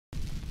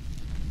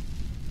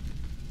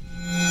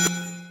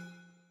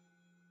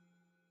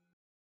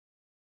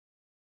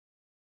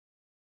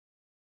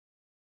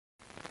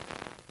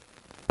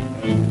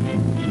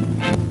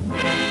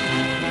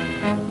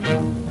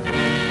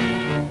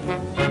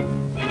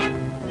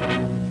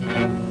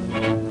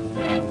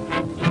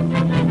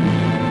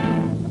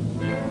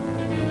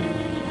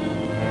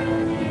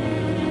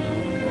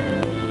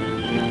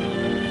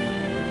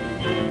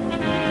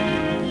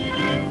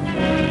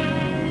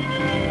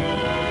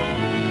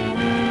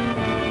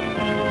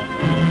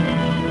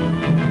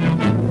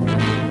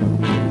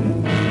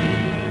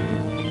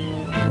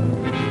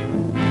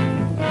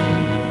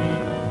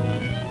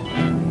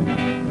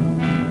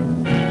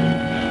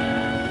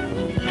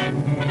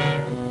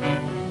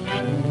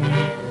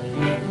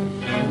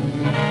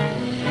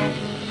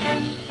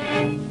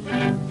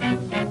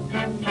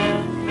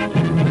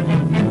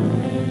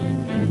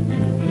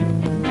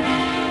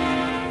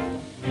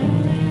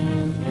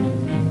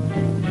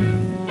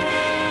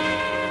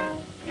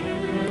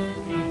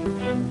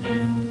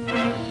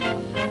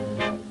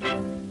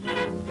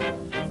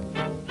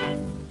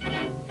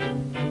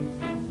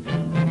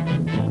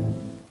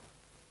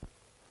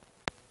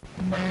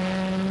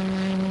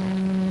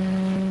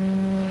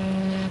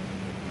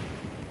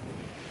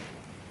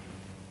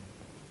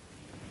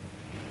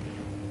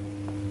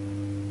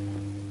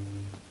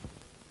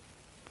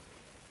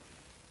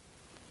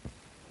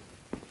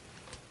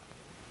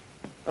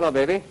Hello,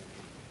 baby.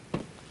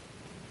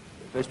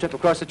 First trip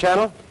across the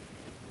channel?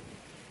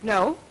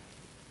 No.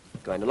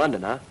 Going to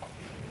London, huh?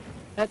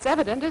 That's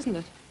evident, isn't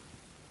it?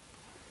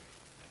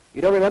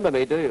 You don't remember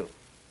me, do you?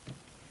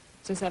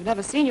 Since I've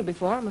never seen you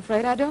before, I'm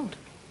afraid I don't.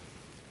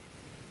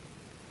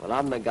 Well,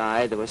 I'm the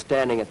guy that was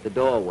standing at the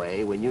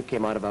doorway when you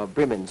came out of our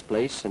Bremen's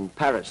place in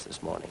Paris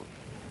this morning.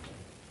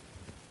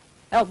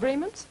 El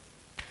Bremen's?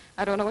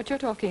 I don't know what you're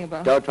talking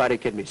about. Don't try to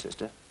kid me,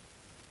 sister.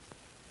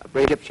 A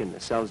brave Egyptian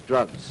that sells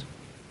drugs.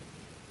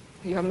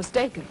 You're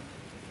mistaken.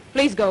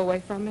 Please go away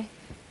from me.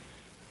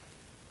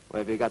 Where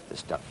have you got the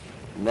stuff?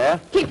 In there?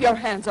 Keep your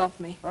hands off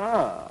me.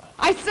 Ah.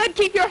 I said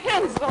keep your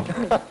hands off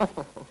me.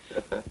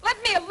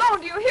 Let me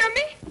alone, do you hear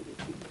me?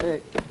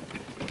 Hey.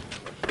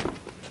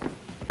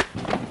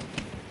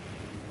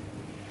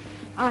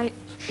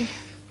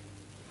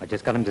 I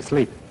just got him to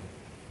sleep.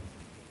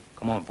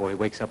 Come on before he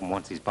wakes up and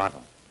wants his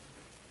bottle.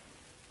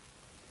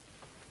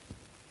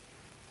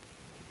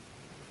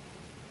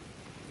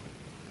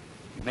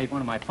 You made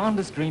one of my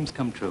fondest dreams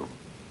come true.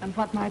 And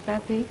what might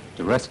that be?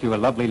 To rescue a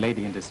lovely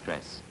lady in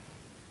distress.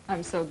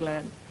 I'm so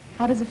glad.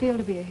 How does it feel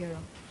to be a hero?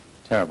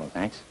 Terrible,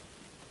 thanks.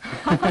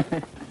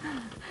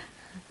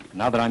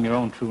 Now that I'm your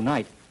own true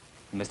knight,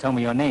 you must tell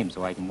me your name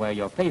so I can wear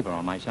your favor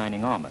on my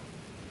shining armor.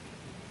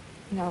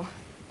 No,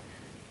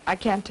 I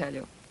can't tell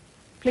you.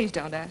 Please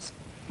don't ask.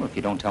 Well, if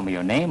you don't tell me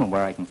your name and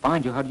where I can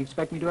find you, how do you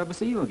expect me to ever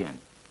see you again?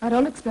 I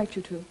don't expect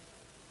you to.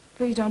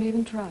 Please don't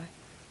even try.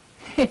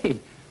 Hey,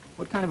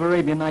 what kind of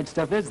Arabian Night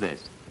stuff is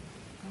this?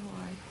 Oh,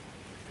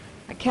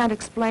 I can't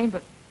explain,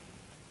 but,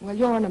 well,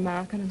 you're an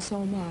American and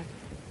so am I.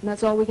 And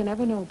that's all we can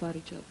ever know about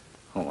each other.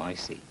 Oh, I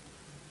see.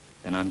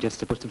 Then I'm just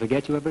supposed to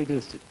forget you ever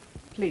existed.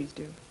 Please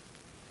do.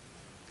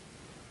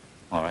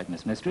 All right,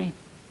 Miss Mystery.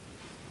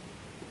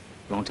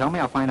 You won't tell me,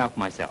 I'll find out for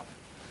myself.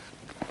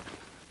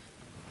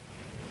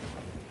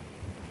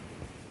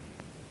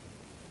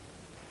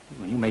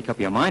 When you make up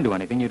your mind to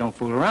anything, you don't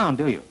fool around,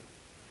 do you?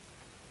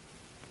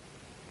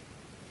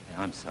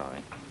 Yeah, I'm sorry.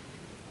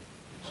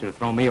 Should have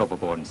thrown me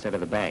overboard instead of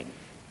the bag.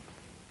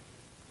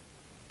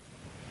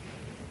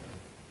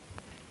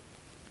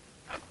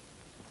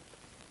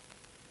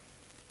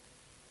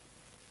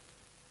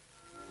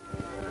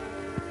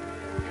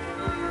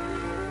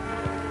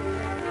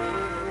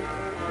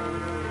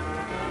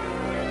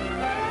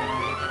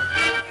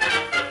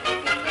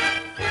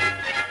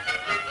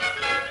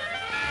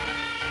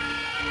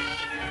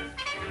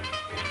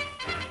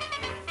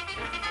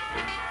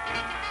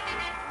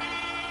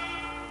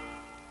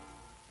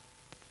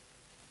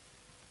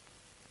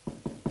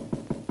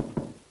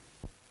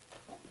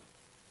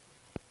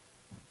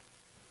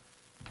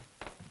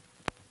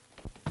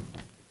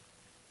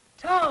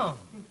 Tom!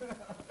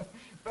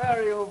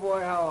 Barry, old boy,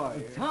 how are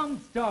you?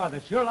 Tom Starr,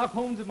 the Sherlock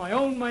Holmes of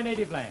my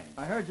native land.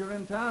 I heard you're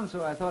in town,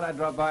 so I thought I'd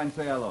drop by and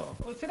say hello.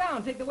 Well, sit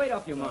down, take the weight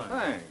off your mind.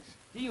 Thanks.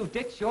 You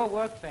Dick sure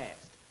work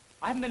fast.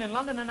 I haven't been in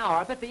London an hour.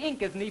 I bet the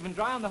ink isn't even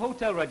dry on the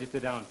hotel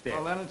register downstairs.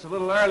 Well, then it's a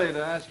little early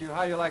to ask you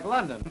how you like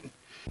London.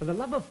 For the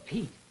love of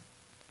Pete,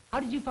 how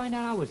did you find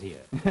out I was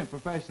here?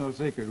 Professional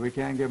secret. We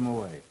can't give 'em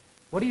away.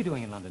 What are you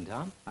doing in London,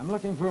 Tom? I'm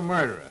looking for a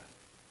murderer.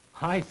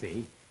 I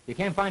see. You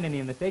can't find any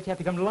in the States. You have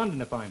to come to London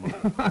to find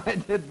one. I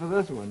did for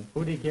this one.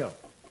 Who'd he kill?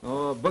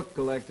 Oh, a book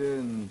collector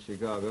in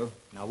Chicago.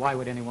 Now, why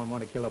would anyone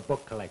want to kill a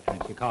book collector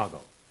in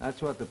Chicago?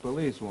 That's what the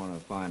police want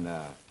to find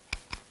out.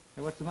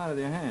 Hey, what's the matter with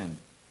your hand?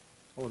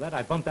 Oh, that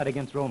I bumped that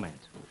against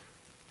romance.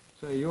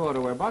 Say, you ought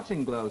to wear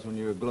boxing gloves when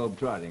you're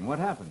globe-trotting. What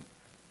happened?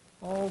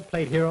 Oh,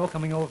 played hero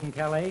coming over from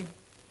Calais.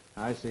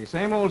 I see.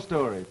 Same old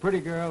story. Pretty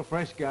girl,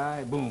 fresh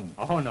guy, boom.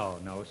 Oh,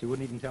 no. She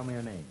wouldn't even tell me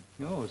her name.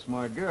 Oh,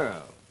 smart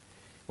girl.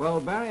 Well,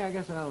 Barry, I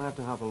guess I'll have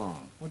to hop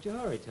along. What'd you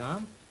hurry,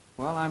 Tom?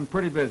 Well, I'm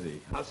pretty busy.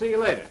 I'll see you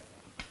later.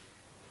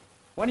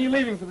 When are you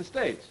leaving for the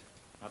States?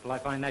 Not till I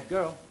find that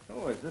girl.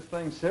 Oh, is this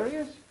thing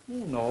serious?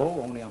 Oh,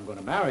 no, only I'm going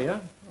to marry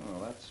her.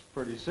 Oh, that's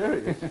pretty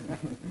serious.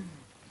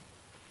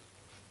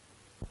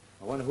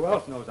 I wonder who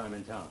else knows I'm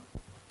in town.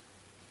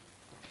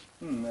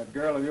 That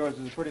girl of yours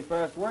is a pretty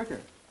fast worker.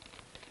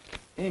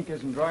 Ink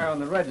isn't dry on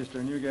the register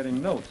and you're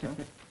getting notes, huh?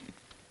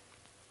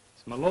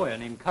 It's my lawyer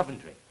named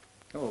Coventry.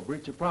 Oh,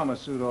 breach of promise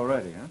suit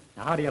already, huh?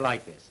 Now, how do you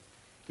like this?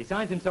 He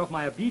signs himself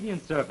my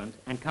obedient servant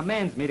and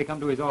commands me to come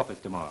to his office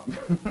tomorrow.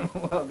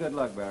 Well, good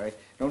luck, Barry.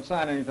 Don't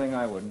sign anything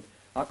I wouldn't.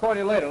 I'll call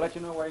you later, let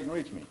you know where you can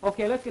reach me.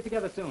 Okay, let's get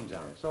together soon,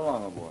 John. So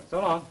long, old boy.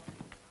 So long.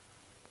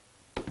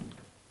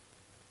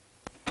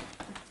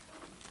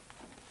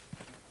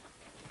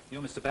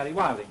 You're Mr. Barry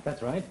Wilding.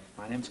 That's right.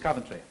 My name's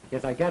Coventry.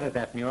 Yes, I gathered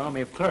that from your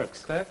army of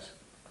clerks. Clerks?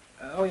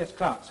 Oh, yes,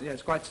 clerks.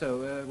 Yes, quite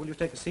so. Will you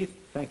take a seat?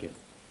 Thank you.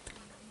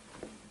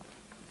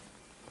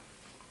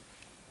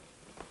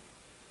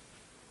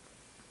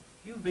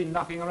 You've been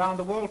knocking around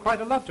the world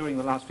quite a lot during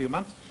the last few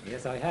months.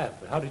 Yes, I have.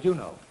 But how did you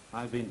know?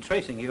 I've been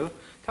tracing you.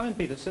 Come in,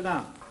 Peter. Sit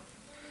down.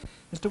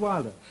 Mr.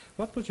 Wilder,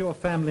 what was your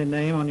family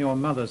name on your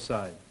mother's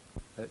side?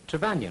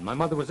 Trevanion. My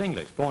mother was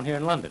English, born here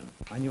in London.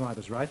 I knew I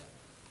was right.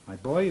 My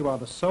boy, you are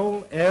the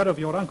sole heir of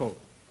your uncle.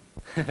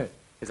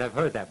 Yes, I've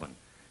heard that one.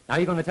 Now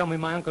you're going to tell me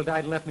my uncle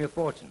died and left me a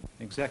fortune.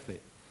 Exactly.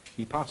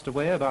 He passed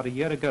away about a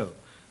year ago.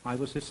 I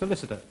was his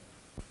solicitor.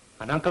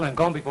 An uncle and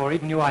gone before I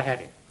even knew I had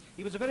him.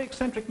 He was a very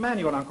eccentric man,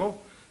 your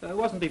uncle.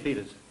 Wasn't he,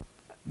 Peters?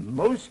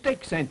 Most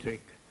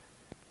eccentric.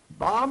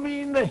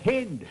 Balmy in the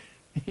head,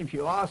 if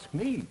you ask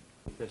me.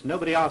 There's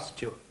nobody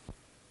asked you.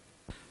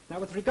 Now,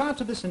 with regard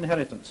to this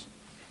inheritance,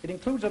 it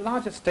includes a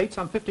large estate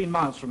some 15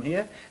 miles from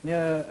here,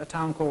 near a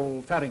town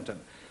called Farrington.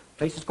 The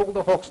place is called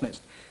the Hawk's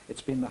Nest.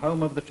 It's been the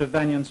home of the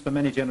Trevanions for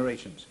many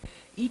generations.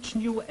 Each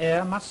new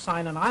heir must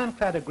sign an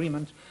ironclad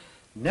agreement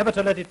never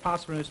to let it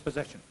pass from his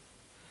possession.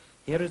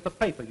 Here is the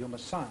paper you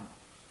must sign.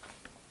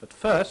 But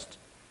first,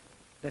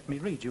 let me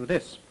read you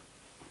this.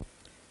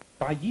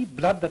 By ye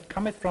blood that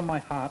cometh from my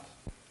heart,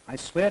 I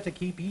swear to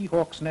keep ye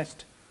Hawk's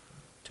Nest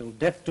till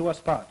death do us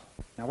part.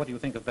 Now, what do you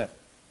think of that?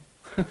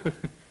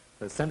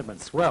 The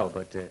sentiment's swell,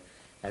 but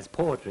as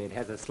poetry, it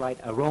has a slight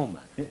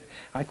aroma. Yeah,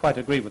 I quite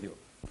agree with you.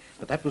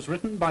 But that was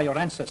written by your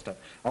ancestor,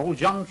 old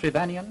John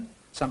Trevanion,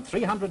 some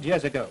 300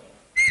 years ago.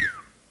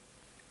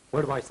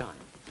 Where do I sign?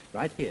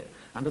 Right here,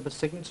 under the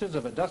signatures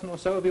of a dozen or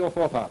so of your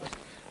forefathers.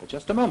 But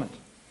just a moment.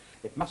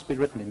 It must be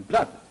written in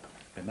blood.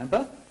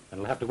 Remember?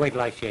 It'll have to wait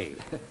till I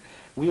shave.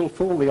 We'll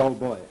fool the old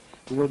boy.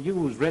 We'll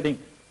use red ink.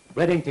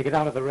 Red ink to get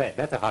out of the red.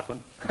 That's a hot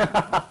one.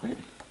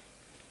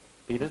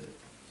 Peters?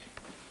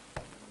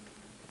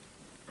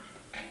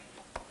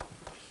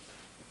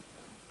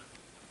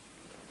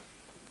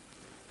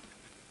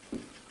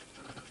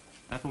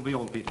 That will be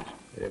all, Peters.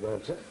 Very well,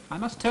 sir. I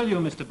must tell you,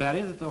 Mr.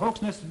 Barry, that the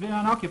Hawk's Nest has been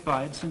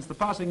unoccupied since the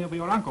passing of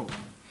your uncle.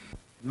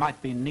 It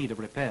might be in need of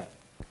repair.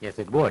 Yes,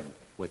 it would.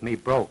 With me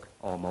broke,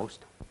 almost.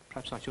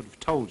 Perhaps I should have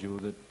told you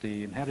that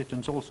the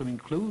inheritance also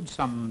includes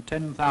some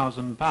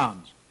 £10,000.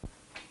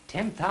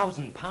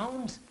 10,000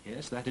 pounds?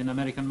 Yes, that in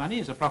American money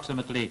is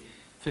approximately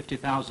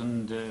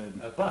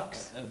 50,000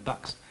 bucks.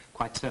 Bucks.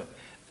 Quite so.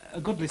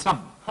 A goodly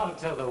sum. I'll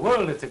tell the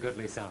world it's a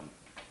goodly sum.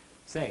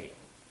 Say,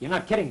 you're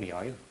not kidding me,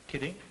 are you?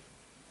 Kidding?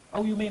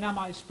 Oh, you mean am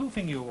I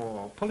spoofing you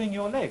or pulling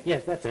your leg?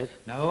 Yes, that's it.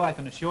 No, I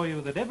can assure you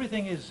that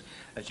everything is,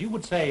 as you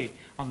would say,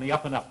 on the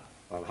up and up.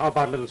 Well, how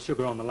about a little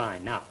sugar on the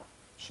line now?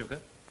 Sugar?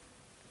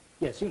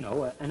 Yes, you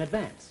know, an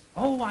advance.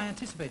 Oh, I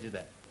anticipated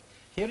that.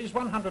 Here is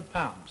 £100.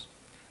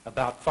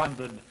 About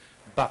 500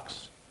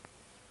 bucks.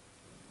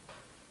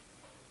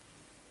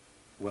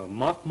 Well,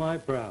 mop my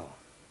brow.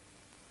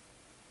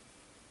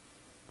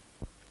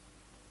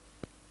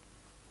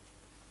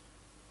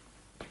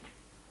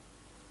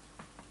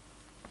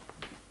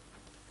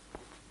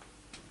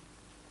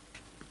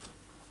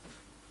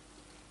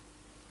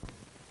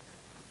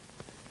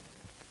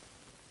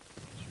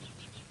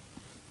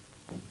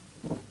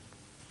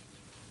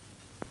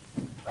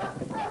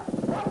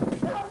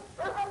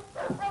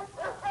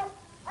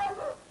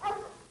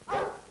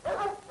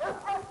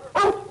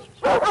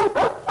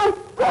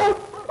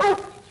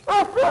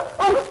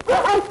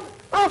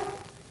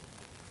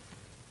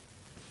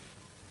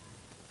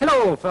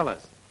 Hello,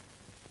 fellas.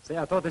 Say,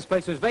 I thought this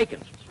place was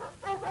vacant.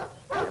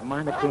 Never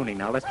mind the crooning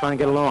now. Let's try and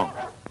get along.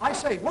 I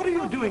say, what are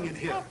you doing in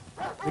here?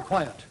 Be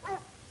quiet.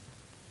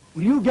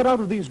 Will you get out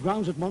of these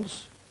grounds at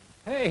once?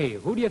 Hey,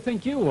 who do you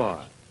think you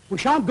are? We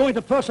shan't go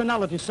into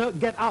personality, sir.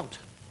 Get out.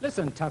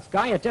 Listen, tough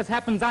guy, it just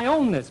happens I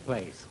own this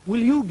place.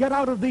 Will you get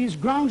out of these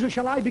grounds, or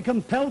shall I be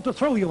compelled to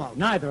throw you out?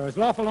 Neither. As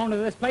lawful owner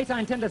of this place, I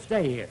intend to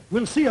stay here.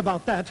 We'll see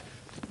about that.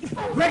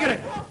 Gregory!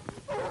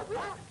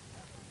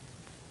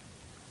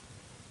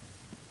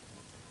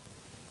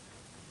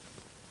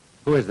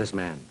 Who is this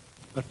man?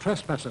 A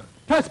trespasser.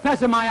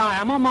 Trespasser my eye.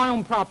 I'm on my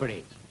own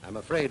property. I'm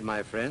afraid,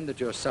 my friend, that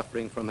you're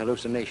suffering from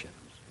hallucinations,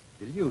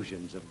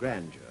 delusions of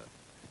grandeur.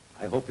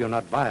 I hope you're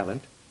not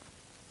violent.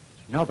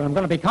 No, but I'm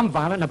going to become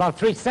violent in about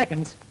 3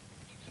 seconds.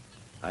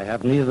 I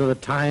have neither the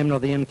time nor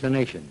the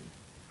inclination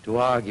to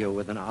argue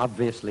with an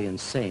obviously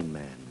insane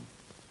man.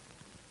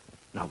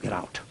 Now get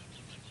out.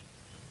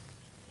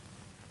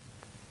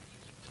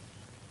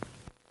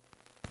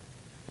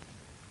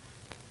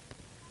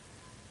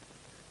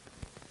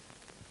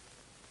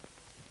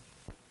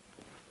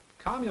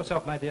 Calm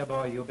yourself, my dear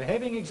boy. You're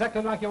behaving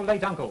exactly like your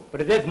late uncle.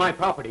 But it is my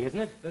property, isn't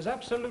it? There's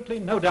absolutely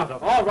no doubt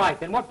of it. All right,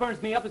 then what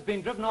burns me up is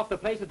being driven off the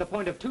place at the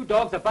point of 2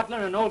 dogs, a butler,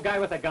 and an old guy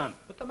with a gun.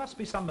 But there must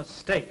be some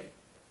mistake.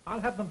 I'll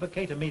have them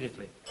vacate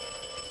immediately.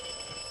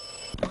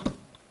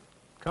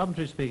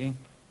 Coventry speaking.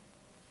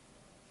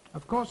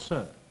 Of course,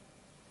 sir.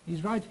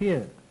 He's right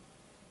here.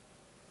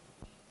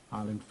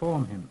 I'll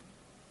inform him.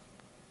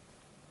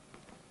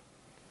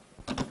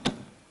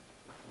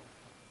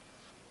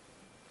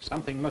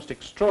 Something most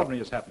extraordinary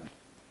has happened.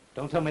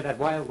 Don't tell me that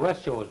Wild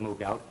West show has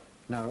moved out.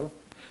 No,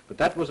 but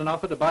that was an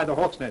offer to buy the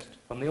Hawk's Nest.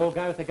 From the old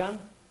guy with the gun?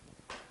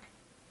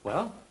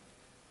 Well?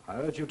 I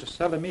urge you to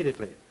sell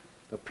immediately.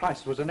 The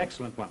price was an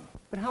excellent one.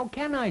 But how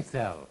can I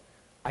sell?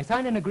 I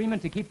signed an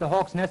agreement to keep the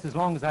Hawk's Nest as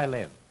long as I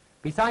live.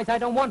 Besides, I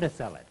don't want to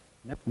sell it.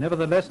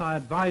 Nevertheless, I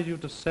advise you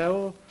to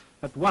sell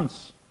at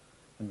once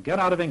and get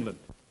out of England.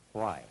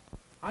 Why?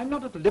 I'm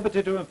not at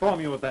liberty to inform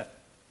you of that.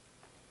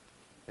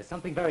 There's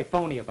something very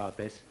phony about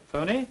this.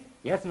 Phony?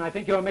 Yes, and I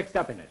think you're mixed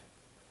up in it.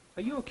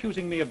 Are you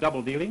accusing me of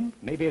double-dealing?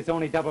 Maybe it's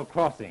only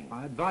double-crossing.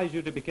 I advise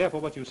you to be careful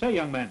what you say,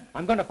 young man.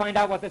 I'm going to find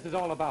out what this is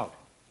all about.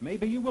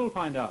 Maybe you will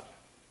find out.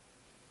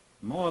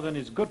 More than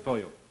is good for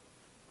you.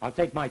 I'll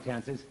take my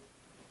chances.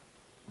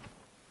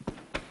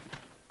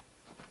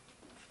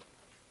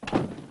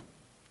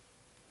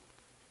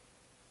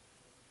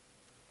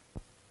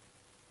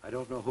 I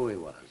don't know who he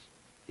was.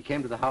 He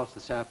came to the house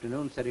this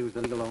afternoon and said he was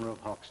the legal owner of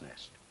Hawk's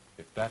Nest.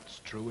 If that's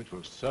true, it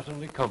will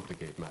certainly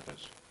complicate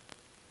matters.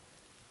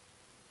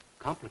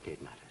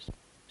 Complicate matters.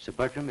 Sir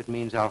Bertram, it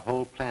means our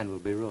whole plan will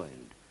be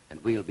ruined,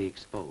 and we'll be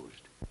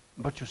exposed.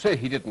 But you say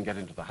he didn't get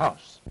into the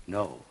house.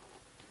 No.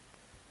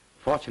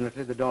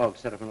 Fortunately, the dog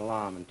set up an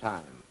alarm in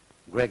time.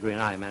 Gregory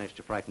and I managed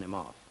to frighten him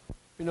off.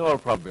 In all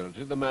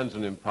probability, the man's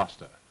an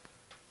imposter.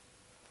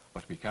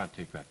 But we can't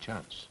take that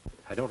chance.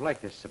 I don't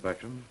like this, Sir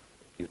Bertram.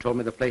 You told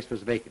me the place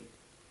was vacant.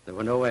 There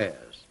were no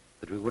heirs,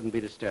 that we wouldn't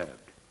be disturbed.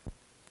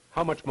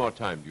 How much more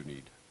time do you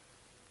need?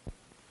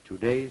 2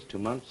 days, 2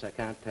 months, I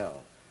can't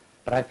tell.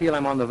 But I feel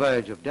I'm on the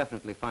verge of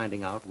definitely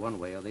finding out one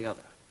way or the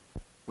other.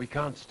 We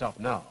can't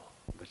stop now.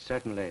 But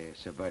certainly,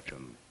 Sir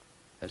Bertram,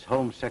 as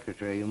Home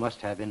Secretary, you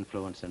must have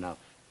influence enough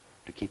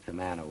to keep the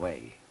man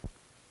away.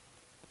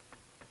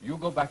 You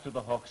go back to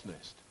the Hawk's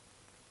Nest.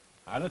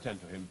 I'll attend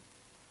to him.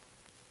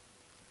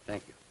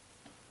 Thank you.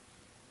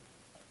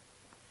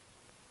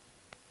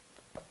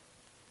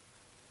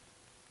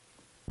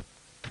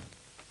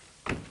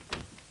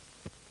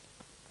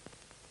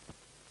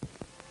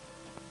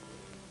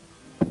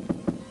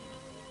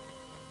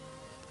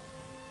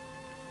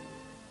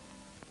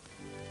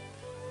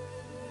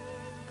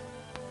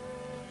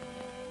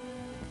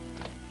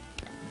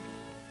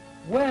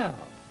 Well,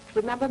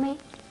 Remember me?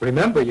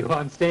 remember you.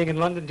 I'm staying in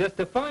London just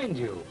to find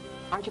you.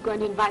 Aren't you going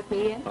to invite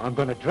me in? I'm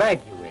going to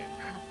drag you in.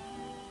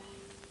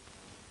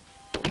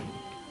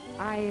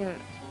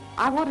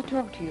 I want to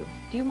talk to you.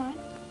 Do you mind?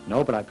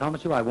 No, but I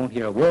promise you I won't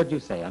hear a word you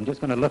say. I'm just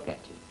going to look at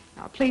you.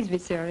 Now, please be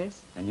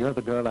serious. And you're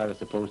the girl I was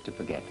supposed to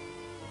forget.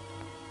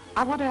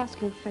 I want to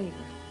ask you a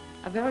favor.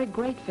 A very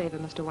great favor,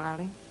 Mr.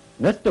 Wilding.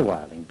 Mr.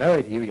 Wilding,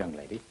 very to you, young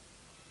lady.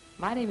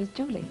 My name is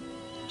Julie.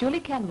 Julie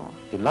Kenmore.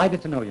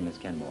 Delighted to know you, Miss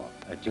Kenmore.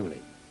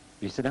 Julie.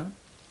 Will you sit down?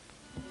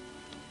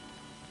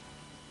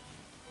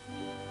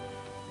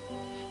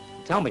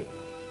 Tell me,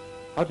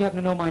 how'd you happen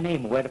to know my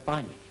name and where to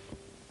find me?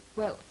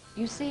 Well,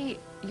 you see,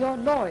 your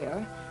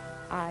lawyer,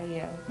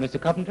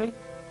 Mr. Coventry?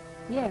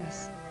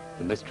 yes.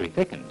 The mystery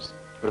thickens.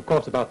 But of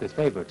course, about this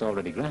favor, it's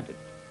already granted.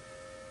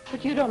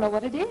 But you don't know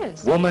what it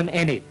is. Woman,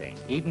 anything,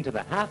 even to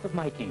the half of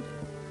my kingdom.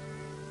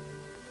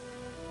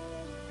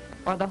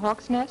 Or the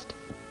Hawk's Nest?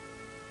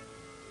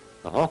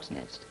 The Hawk's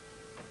Nest?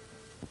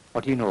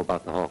 What do you know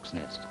about the Hawk's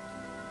Nest?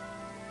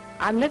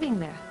 I'm living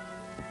there.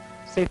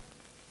 Say,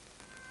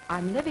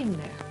 I'm living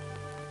there.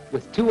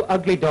 with 2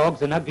 ugly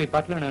dogs, an ugly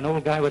butler, and an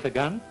old guy with a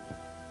gun?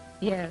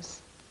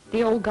 Yes.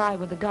 The old guy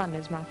with the gun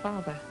is my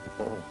father.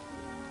 Oh.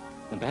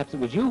 Then perhaps it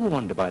was you who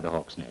wanted to buy the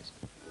Hawk's Nest.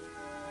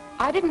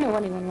 I didn't know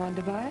anyone wanted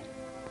to buy it.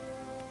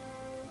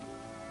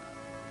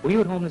 Were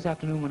you at home this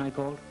afternoon when I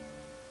called?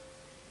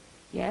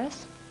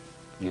 Yes.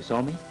 You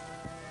saw me?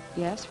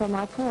 Yes, from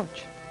my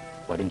porch.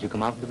 Why didn't you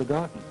come out into the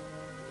garden?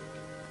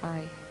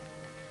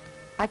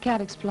 I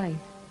can't explain.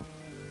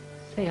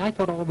 Say, I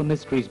thought all the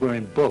mysteries were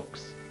in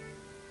books.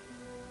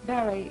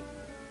 Barry,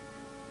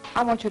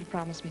 I want you to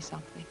promise me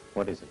something.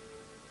 What is it?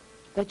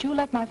 That you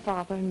let my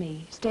father and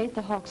me stay at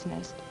the Hawk's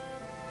Nest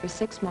for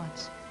 6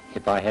 months.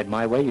 If I had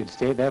my way, you'd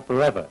stay there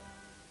forever.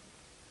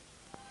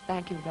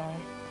 Thank you, Barry.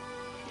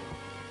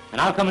 And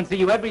I'll come and see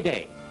you every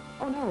day.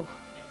 Oh, no.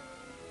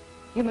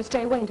 You must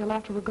stay away until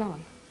after we're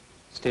gone.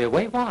 Stay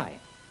away? Why?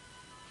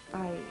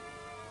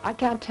 I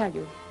can't tell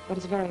you, but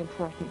it's very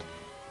important.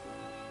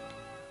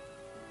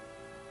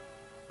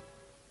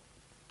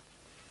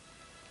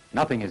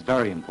 Nothing is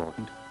very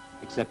important,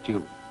 except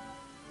you.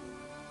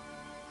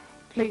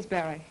 Please,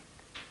 Barry.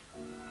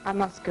 I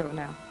must go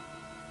now.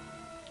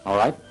 All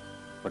right,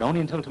 but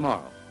only until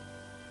tomorrow.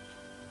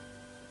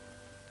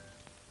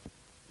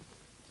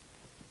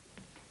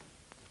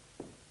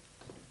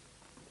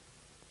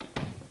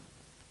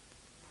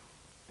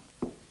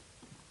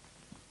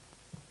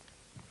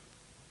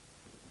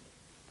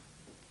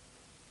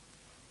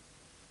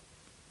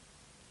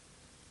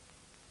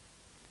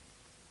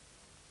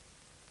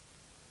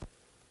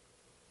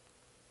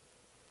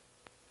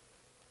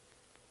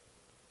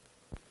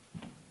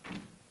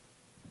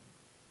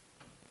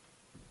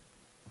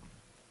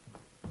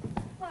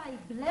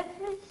 Why, bless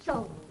his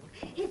soul.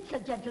 It's a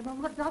gentleman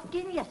who dropped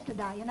in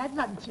yesterday and had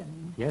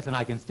luncheon. Yes, and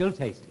I can still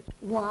taste it.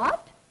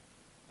 What?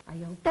 I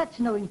hope that's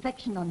no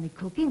infection on the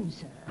cooking,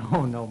 sir.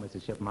 Oh, no,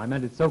 Mrs. Shipham. I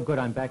meant it so good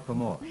I'm back for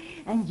more.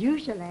 And you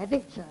shall have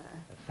it, sir.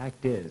 The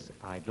fact is,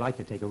 I'd like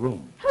to take a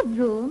room. A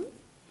room?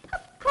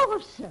 Of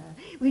course, sir.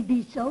 We'd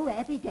be so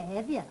happy to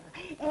have you.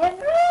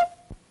 Henry?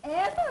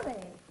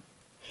 Henry!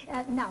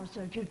 Now,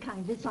 sir, if you'd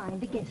kindly sign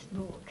the guest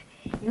book.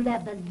 You'll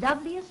have the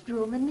loveliest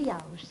room in the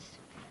house.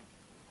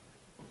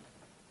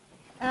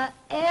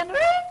 Henry?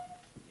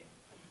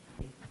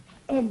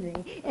 Henry,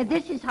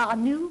 this is our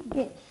new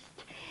guest,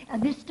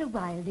 Mr.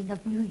 Wilding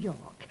of New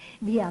York,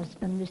 my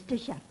husband, Mr.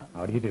 Shipham.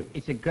 How do you do?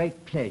 It's a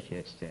great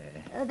pleasure,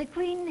 sir. The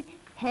Queen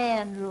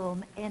Hand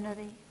Room,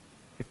 Henry.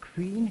 The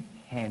Queen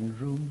Hand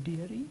Room,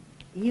 dearie?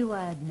 You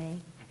heard me.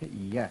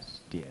 Yes,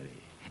 dearie.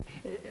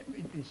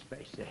 This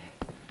way, sir.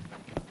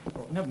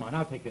 Oh, never mind.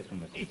 I'll take this one,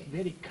 Mr. It's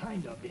very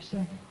kind of you,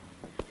 sir.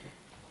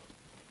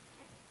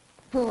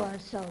 Poor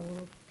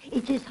soul.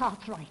 It is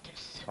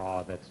arthritis.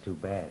 Oh, that's too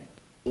bad.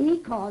 He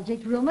calls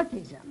it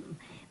rheumatism,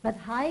 but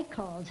I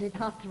calls it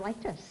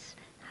arthritis.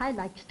 I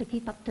likes to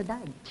keep up to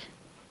date.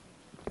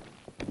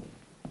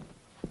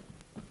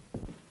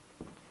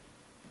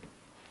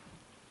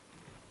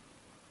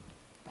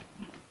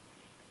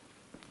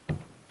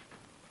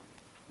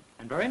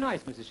 And very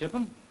nice, Mrs.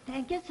 Shipham.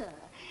 Thank you, sir.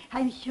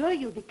 I'm sure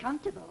you'll be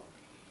comfortable.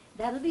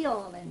 That'll be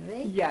all,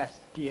 Henry. Yes,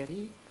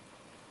 dearie.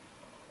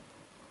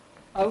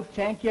 Oh,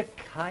 thank you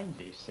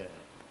kindly, sir.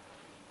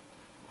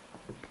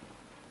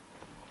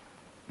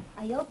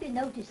 I hope you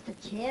noticed the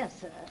chair,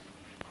 sir.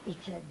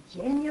 It's a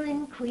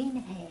genuine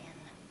Queen Anne.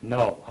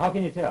 No. How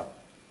can you tell?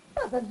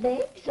 Well, the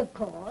legs, of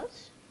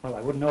course. Well,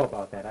 I wouldn't know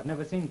about that. I've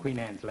never seen Queen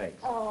Anne's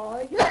legs.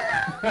 Oh,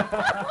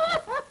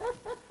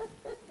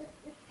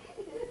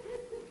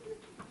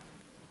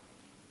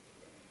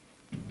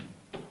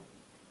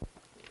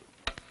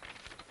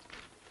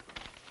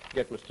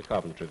 Get Mr.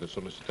 Coventry, the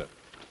solicitor.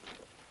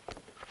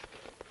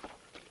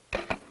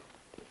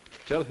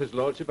 Tell his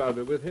lordship I'll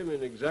be with him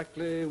in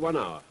exactly 1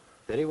 hour.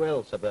 Very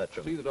well, Sir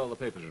Bertram. See that all the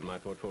papers are in my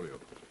portfolio.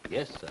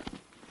 Yes, sir.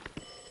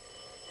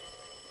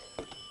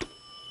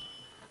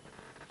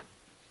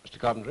 Mr.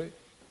 Coventry,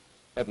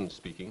 Evans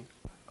speaking.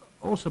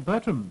 Oh, Sir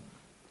Bertram,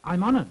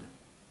 I'm honored.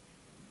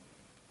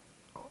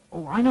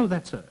 Oh, I know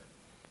that, sir.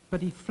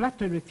 But he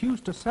flatly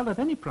refused to sell at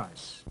any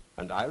price.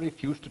 And I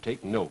refuse to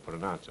take no for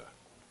an answer.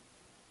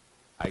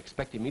 I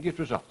expect immediate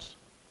results.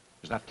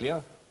 Is that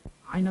clear?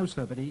 I know,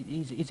 sir, but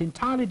he's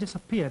entirely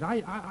disappeared.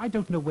 I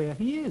don't know where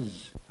he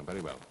is. Oh, very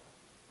well.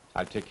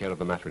 I'll take care of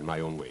the matter in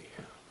my own way.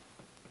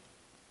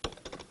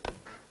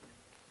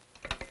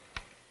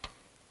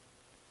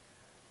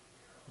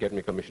 Get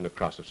me Commissioner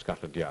Cross of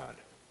Scotland Yard.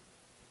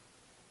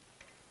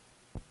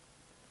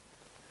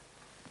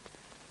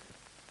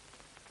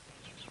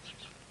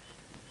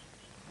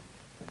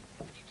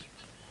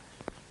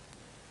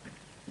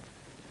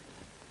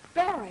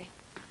 Barry,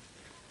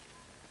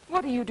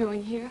 what are you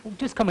doing here?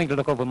 Just coming to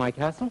look over my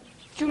castle.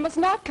 You must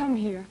not come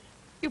here.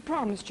 You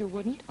promised you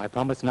wouldn't. I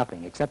promised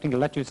nothing, excepting to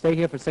let you stay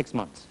here for 6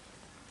 months.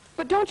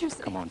 But don't you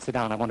say... Come on, sit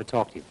down. I want to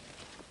talk to you.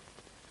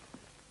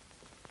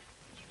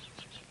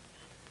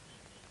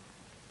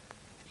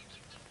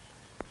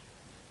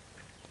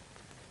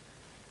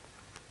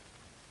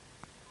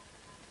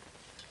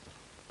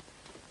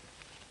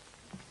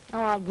 Oh,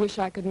 I wish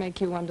I could make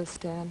you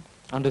understand.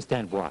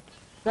 Understand what?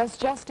 That's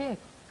just it.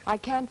 I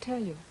can't tell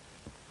you.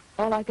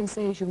 All I can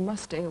say is you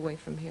must stay away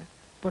from here.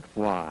 But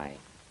why?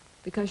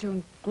 Because you're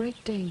in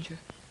great danger.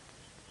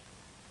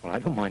 Well, I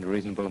don't mind a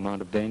reasonable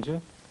amount of danger.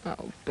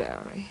 Oh,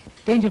 Barry.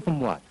 Danger from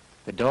what?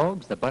 The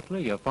dogs, the butler,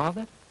 your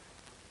father?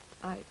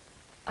 I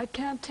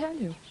can't tell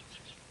you.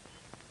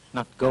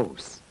 Not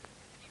ghosts.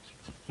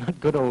 Not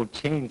good old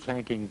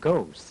chain-clanking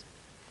ghosts.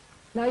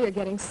 Now you're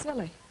getting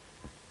silly.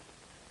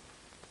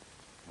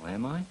 Oh,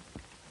 am I?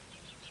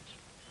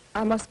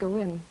 I must go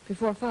in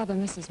before Father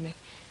misses me.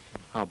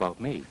 How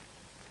about me?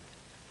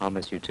 I'll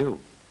miss you, too.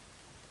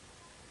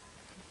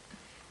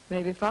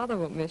 Maybe Father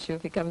won't miss you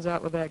if he comes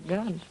out with that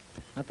gun.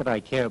 Not that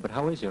I care, but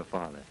how is your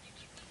father?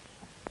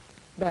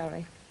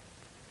 Barry,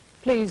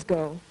 please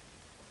go.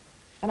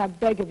 And I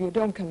beg of you,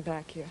 don't come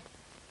back here.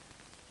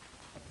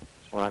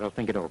 All right, I'll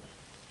think it over.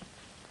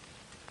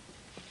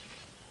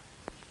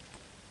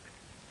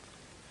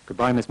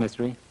 Goodbye, Miss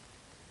Mystery.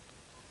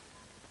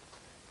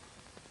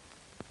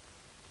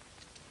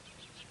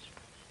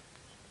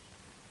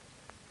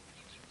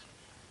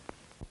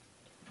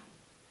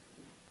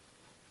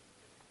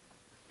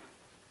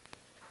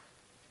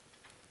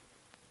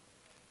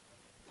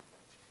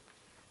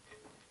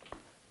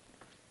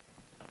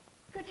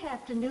 Good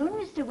afternoon,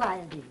 Mr.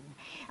 Wilding.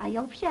 I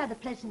hope you had a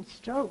pleasant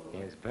stroll.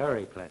 Yes,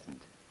 very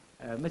pleasant.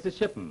 Mrs.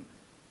 Shipham,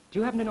 do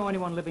you happen to know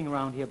anyone living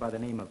around here by the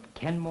name of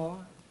Kenmore?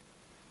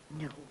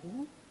 No.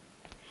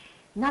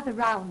 Not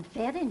around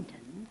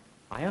Farrington.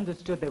 I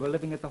understood they were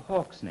living at the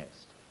Hawk's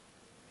Nest.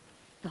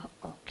 The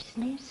Hawk's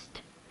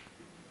Nest?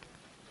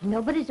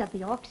 Nobody's at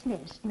the Hawk's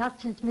Nest, not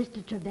since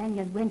Mr.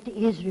 Trevanion went to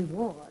his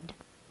reward.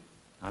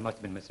 I must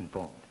have been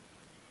misinformed.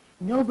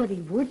 Nobody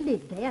would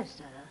live there,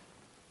 sir.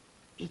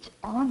 It's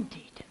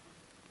haunted.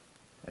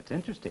 That's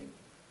interesting.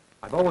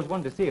 I've always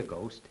wanted to see a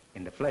ghost,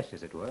 in the flesh,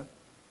 as it were.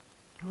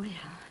 Well,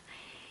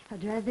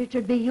 I'd rather it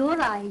should be your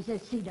eyes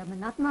that see them and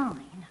not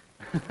mine.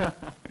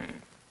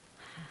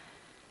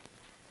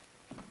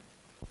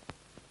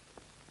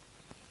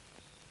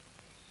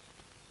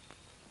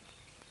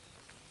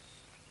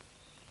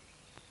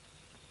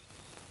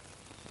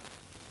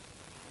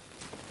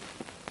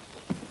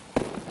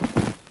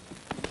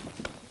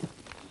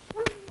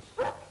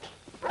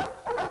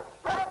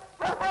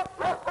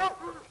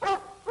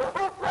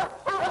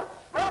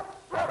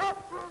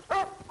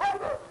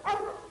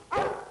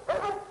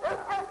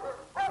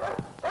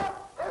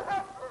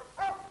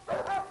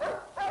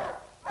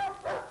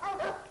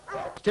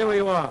 Stay where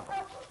you are.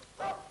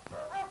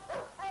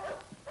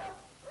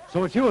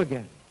 So it's you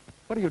again.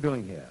 What are you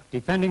doing here?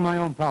 Defending my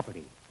own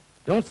property.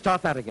 Don't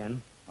start that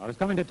again. I was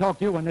coming to talk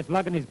to you when this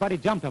lug and his buddy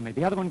jumped on me.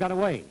 The other one got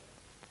away.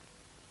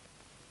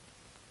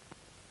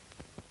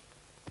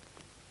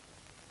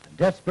 A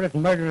desperate,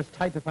 murderous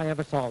type if I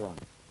ever saw one.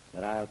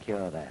 But I'll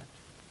cure that.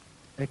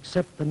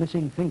 Except the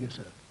missing finger,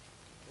 sir.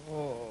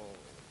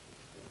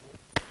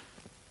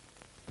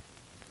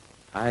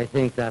 I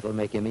think that'll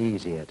make him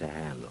easier to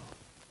handle.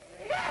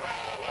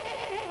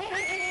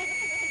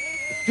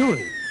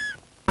 Julie,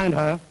 find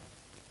her.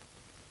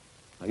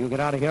 Now you get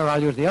out of here,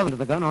 I'll use the other end of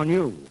the gun on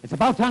you. It's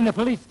about time the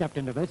police stepped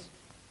into this.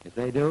 If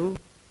they do,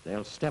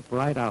 they'll step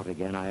right out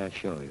again, I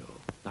assure you.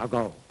 Now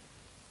go.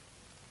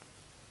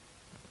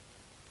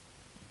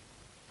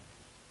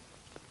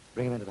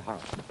 Bring him into the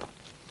house.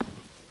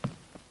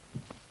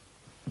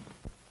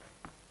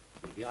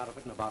 We'll be out of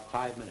it in about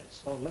 5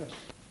 minutes. Or less.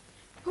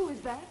 Who is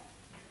that?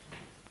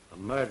 A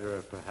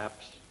murderer,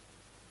 perhaps.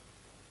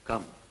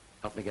 Come,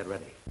 help me get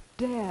ready.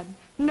 Dad,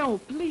 no,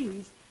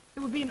 please. It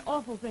would be an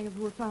awful thing if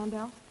we were found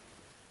out.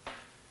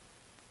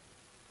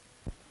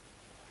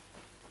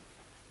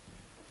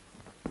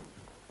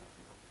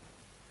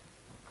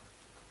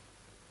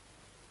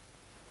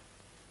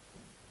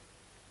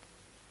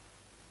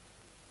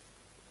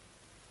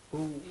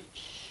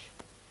 Shh.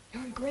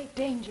 You're in great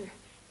danger.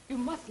 You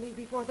must leave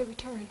before they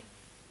return.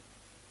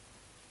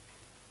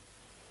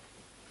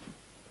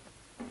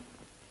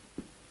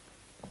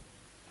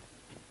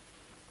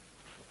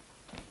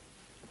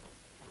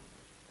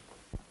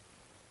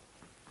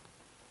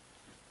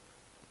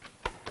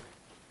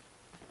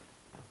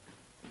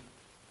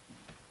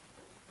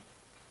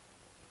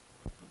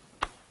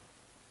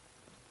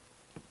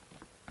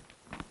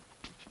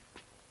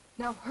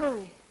 Now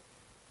hurry.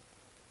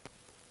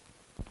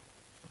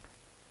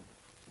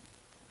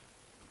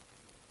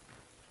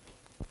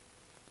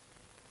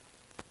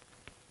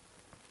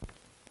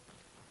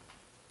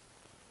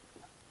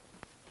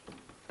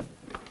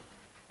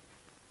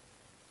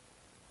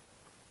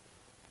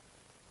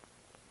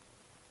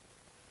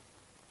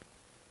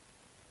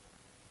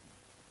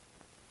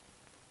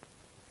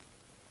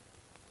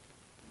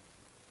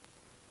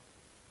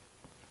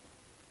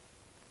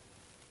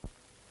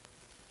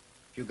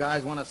 If you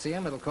guys want to see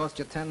him, it'll cost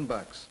you $10.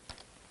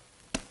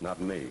 Not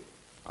me.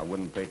 I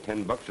wouldn't pay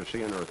 $10 to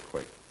see an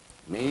earthquake.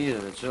 Me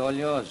either. It's all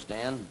yours,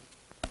 Dan.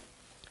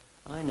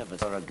 I never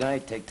saw a guy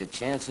take the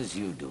chances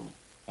you do.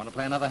 Want to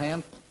play another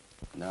hand?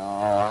 No,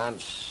 I'm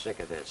sick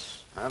of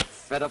this. I'm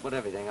fed up with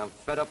everything. I'm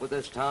fed up with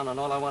this town, and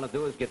all I want to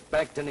do is get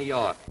back to New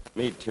York.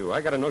 Me too.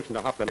 I got a notion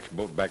to hop the next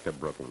boat back to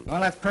Brooklyn.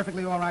 Well, that's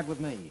perfectly all right with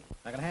me.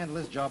 I can handle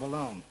this job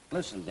alone.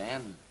 Listen,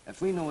 Dan,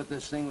 if we knew what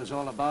this thing was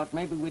all about,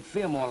 maybe we'd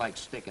feel more like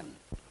sticking.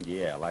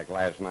 Yeah, like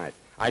last night.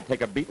 I'd take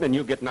a beating and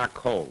you get knocked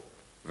cold.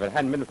 If it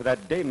hadn't been for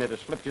that dame, they'd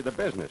have slipped you the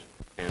business.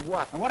 And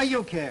what? And what do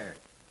you care?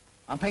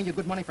 I'm paying you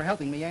good money for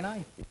helping me, ain't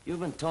I? You've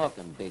been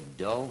talking, big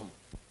dough.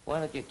 Why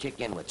don't you kick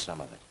in with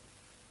some of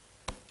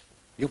it?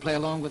 You play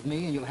along with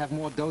me and you'll have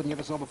more dough than you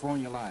ever saw before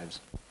in your lives.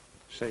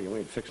 Say, you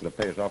ain't fixing to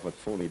pay us off with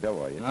phony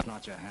dough, are you?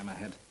 Not you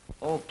hammerhead.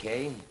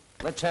 Okay,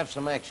 let's have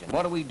some action.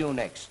 What do we do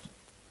next?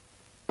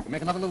 We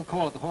make another little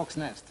call at the Hawk's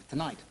Nest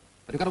tonight.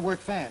 But we've got to work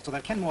fast so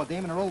that Kenmore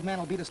dame and her old man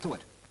will beat us to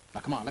it. Now,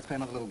 come on, let's play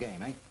another little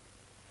game, eh?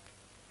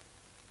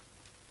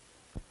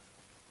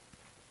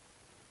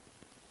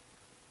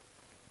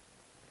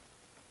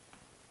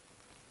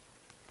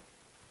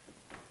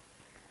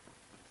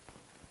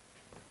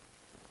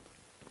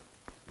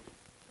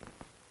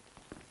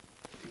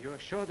 You're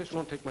sure this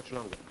won't take much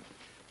longer?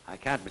 I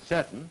can't be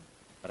certain,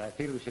 but I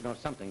feel we should know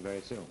something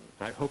very soon.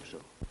 I hope so.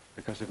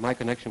 Because if my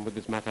connection with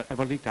this matter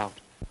ever leaked out,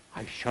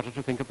 I shudder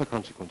to think of the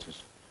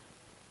consequences.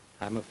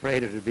 I'm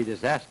afraid it would be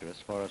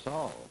disastrous for us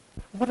all.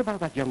 What about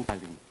that young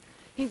Baldwin?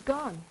 He's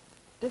gone.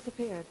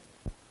 Disappeared.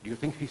 Do you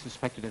think he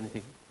suspected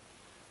anything?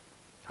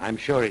 I'm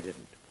sure he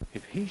didn't.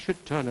 If he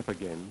should turn up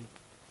again,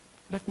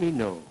 let me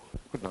know.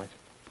 Good night.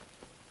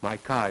 My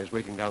car is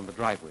waiting down the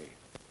driveway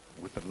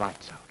with the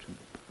lights out.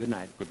 Good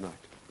night. Good night.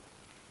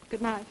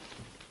 Good night.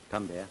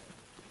 Come, dear.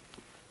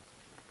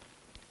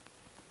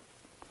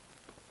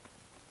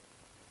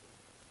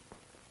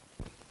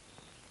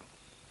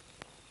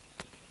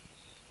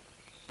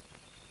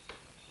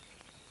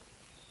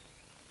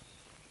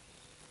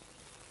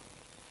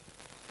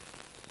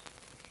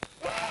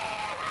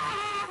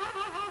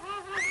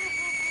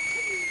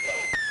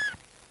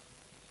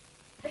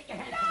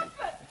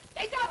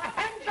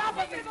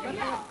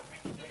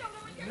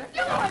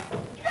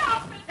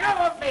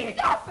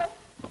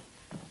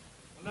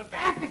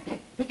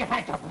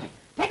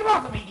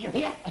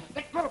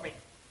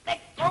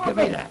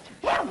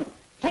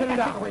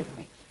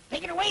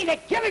 Take it away, they're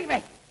killing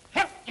me.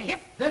 Help me,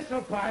 help.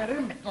 This'll quiet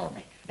him. Let go of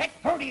me.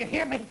 Let go, do you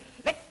hear me?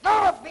 Let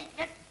go of me.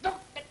 Let go.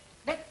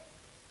 Let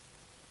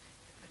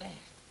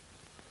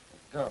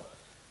Go.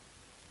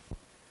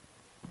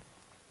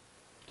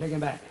 Take him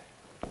back.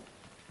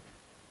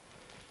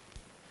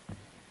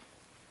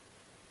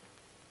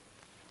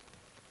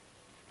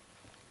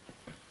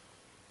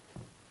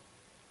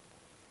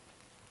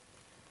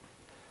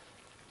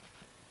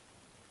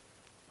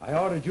 I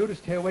ordered you to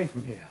stay away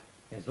from here.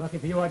 It's lucky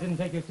for you I didn't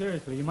take you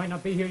seriously. You might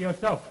not be here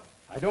yourself.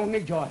 I don't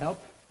need your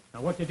help.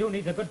 Now, what you do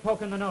needs a good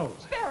poke in the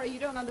nose. Barry, you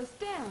don't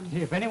understand.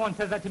 Gee, if anyone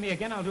says that to me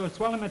again, I'll do a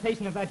swell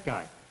imitation of that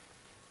guy.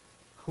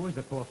 Who is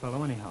the poor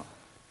fellow, anyhow?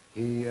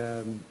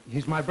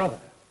 He's my brother.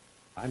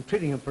 I'm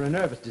treating him for a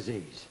nervous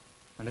disease.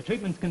 And the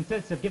treatment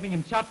consists of giving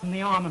him shots in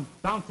the arm and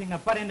bouncing the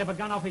butt end of a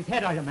gun off his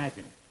head, I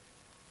imagine.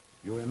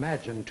 You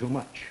imagine too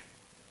much.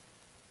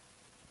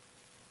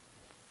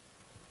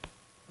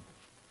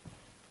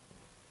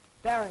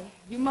 Barry,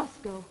 you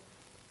must go.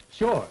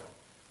 Sure.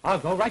 I'll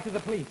go right to the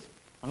police.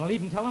 And I'll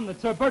even tell them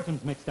that Sir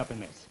Bertram's mixed up in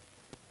this.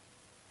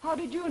 How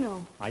did you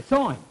know? I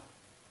saw him.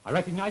 I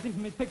recognize him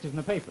from his pictures in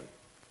the paper.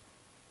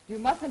 You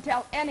mustn't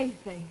tell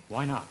anything.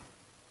 Why not?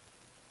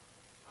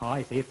 Oh,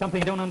 I see. It's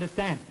something I don't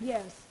understand.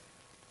 Yes.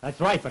 That's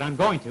right, but I'm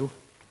going to.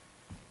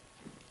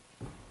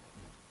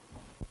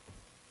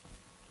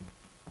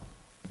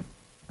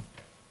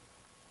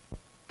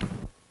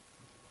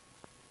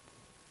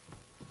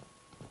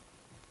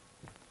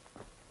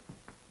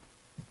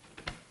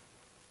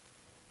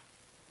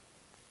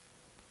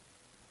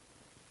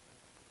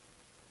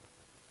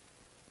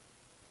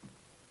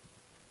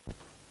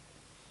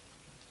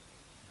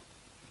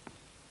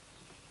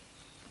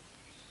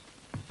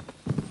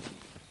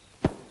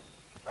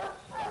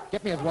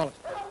 Get me his wallet.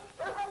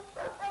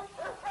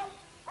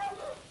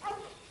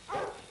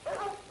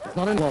 It's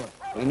not in the wallet.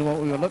 We knew what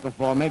we were looking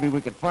for. Maybe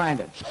we could find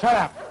it. Shut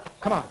up.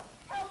 Come on.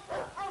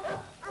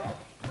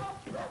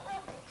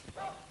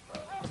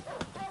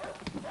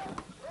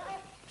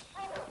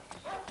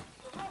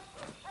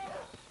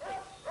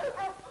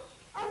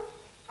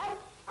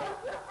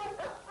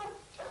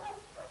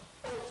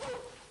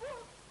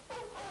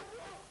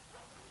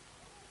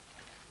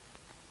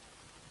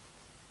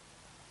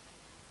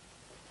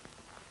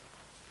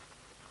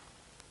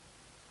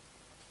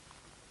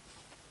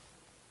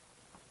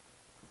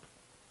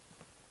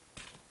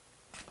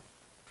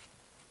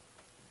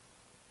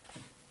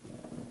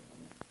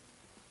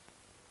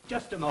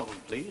 Just a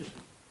moment, please.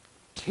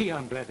 Gee,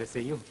 I'm glad to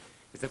see you.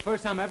 It's the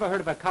first time I ever heard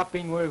of a cop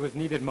being where he was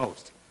needed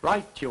most.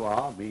 Right you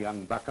are, me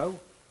young bucko.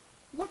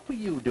 What were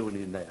you doing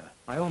in there?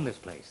 I own this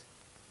place.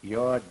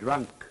 You're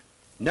drunk.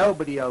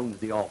 Nobody owns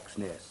the Hawk's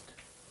Nest.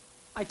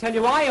 I tell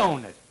you, I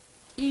own it.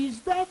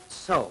 Is that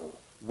so?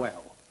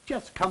 Well,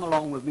 just come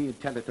along with me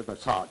and tell it to the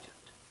sergeant.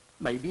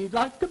 Maybe he'd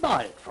like to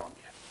buy it from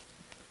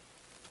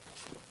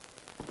you.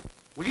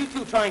 Will you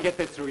two try and get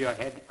this through your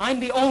head?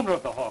 I'm the owner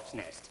of the Hawk's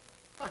Nest.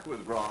 I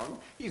was wrong.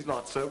 He's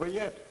not sober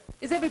yet.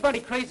 Is everybody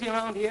crazy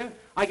around here?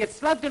 I get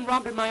slugged and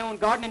robbed in my own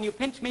garden, and you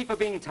pinch me for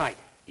being tight.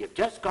 You've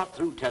just got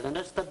through telling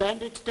us the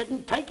bandits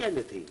didn't take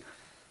anything.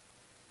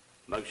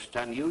 Most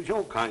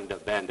unusual kind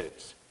of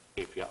bandits,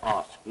 if you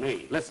ask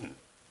me. Listen,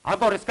 I'll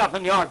go to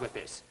Scotland Yard with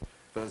this.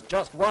 There's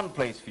just one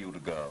place for you to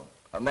go,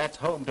 and that's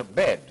home to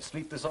bed to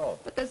sleep this off.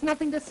 But there's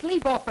nothing to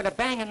sleep off but a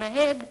bang in the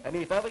head. And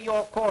if ever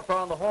you're caught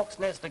on the Hawk's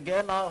Nest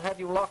again, I'll have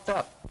you locked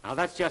up. Now,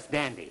 that's just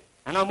dandy.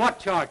 And on what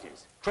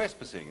charges?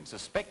 Trespassing and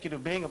suspected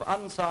of being of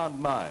unsound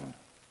mind.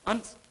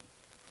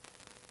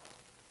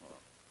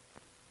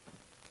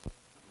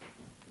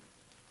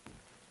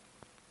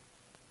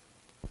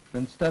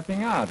 Been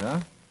stepping out, huh?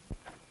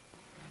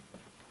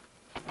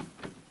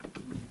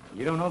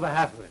 You don't know the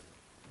half of it.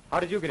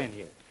 How did you get in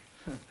here?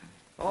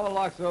 All the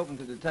locks are open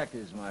to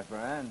detectives, my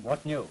friend.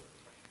 What new?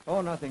 Oh,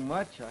 nothing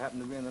much. I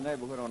happened to be in the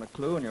neighborhood on a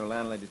clue, and your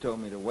landlady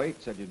told me to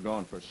wait, said you'd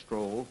gone for a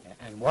stroll.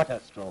 And what a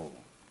stroll.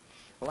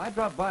 Well, I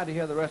dropped by to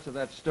hear the rest of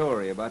that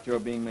story about your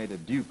being made a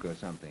duke or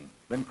something.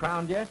 Been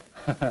crowned yet?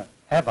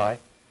 Have I?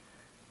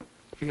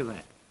 Feel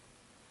that.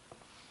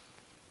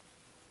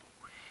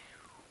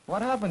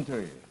 What happened to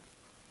you?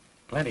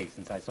 Plenty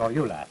since I saw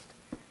you last.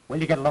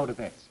 Will you get a load of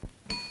this?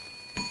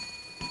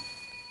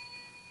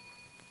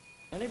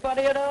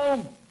 Anybody at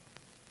home?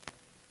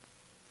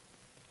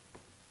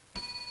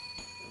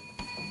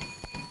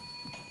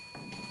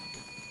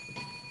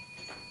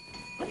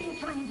 What are you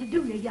trying to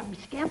do, you young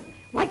scamp?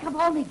 Wake up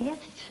all the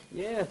guests?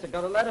 Yes, I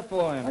got a letter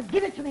for him. Well,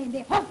 give it to me and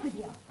be off with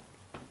you.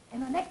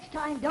 And the next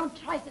time, don't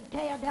try to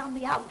tear down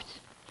the house.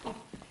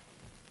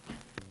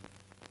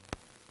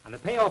 And the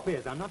payoff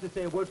is, I'm not to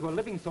say a word to a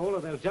living soul or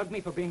they'll jug me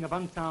for being of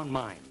unsound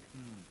mind.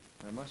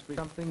 There must be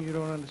something you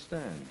don't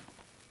understand.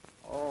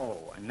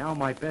 Oh, and now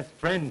my best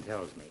friend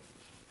tells me.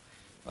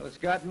 Well, it's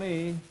got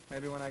me.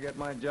 Maybe when I get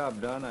my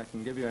job done, I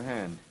can give you a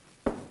hand.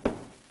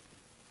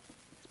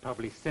 It's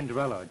probably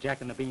Cinderella or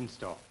Jack and the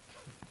Beanstalk.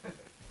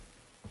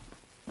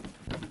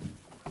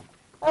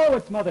 Oh,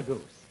 it's Mother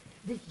Goose.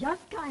 This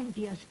just kind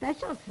to your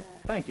special, sir.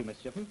 Thank you, Miss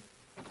Shippen.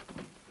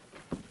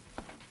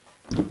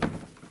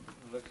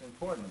 Looks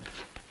important.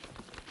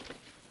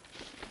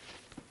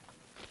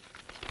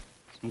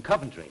 In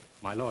Coventry,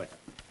 my lawyer.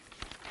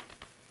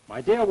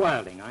 My dear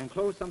Wilding, I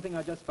enclose something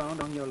I just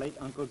found on your late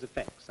uncle's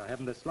effects. I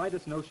haven't the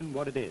slightest notion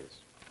what it is.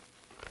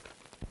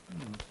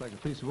 Looks like a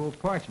piece of old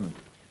parchment.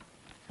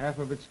 Half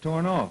of it's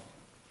torn off.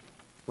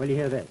 Will you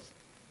hear this?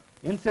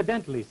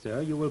 Incidentally,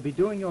 sir, you will be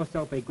doing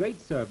yourself a great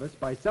service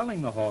by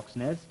selling the Hawk's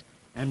Nest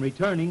and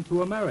returning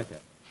to America.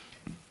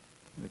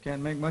 They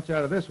can't make much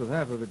out of this with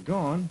half of it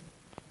gone.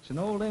 It's in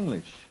Old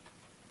English.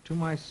 To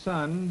my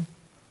son,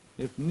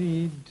 if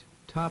need,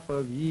 top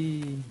of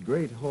ye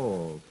great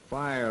hall,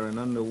 fire and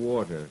under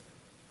water,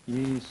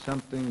 ye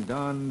something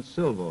Don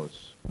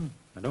Silvos.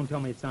 Now, don't tell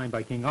me it's signed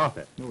by King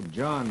Arthur. No,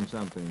 John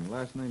something.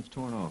 Last name's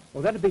torn off.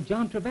 Oh, that'd be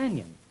John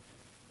Trevanion.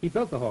 He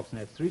built the Hawk's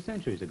Nest 3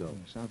 centuries ago.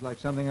 Sounds like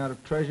something out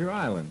of Treasure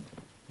Island.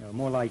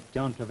 More like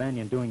John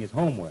Trevanion doing his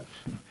homework.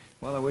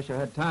 Well, I wish I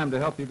had time to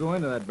help you go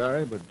into that,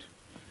 Barry, but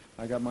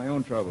I got my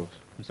own troubles.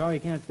 I'm sorry you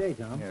can't stay,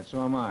 Tom. Yeah,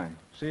 so am I.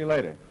 See you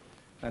later.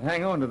 That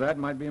hang on to that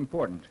might be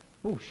important.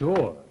 Oh,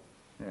 sure.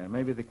 Yeah,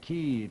 maybe the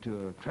key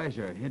to a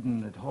treasure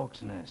hidden at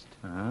Hawk's Nest.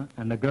 Uh-huh.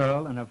 And the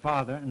girl and her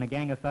father and a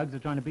gang of thugs are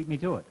trying to beat me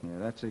to it. Yeah,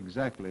 that's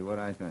exactly what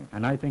I think.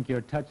 And I think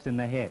you're touched in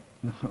the head.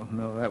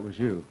 No, that was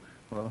you.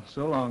 Well,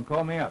 so long.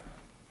 Call me up.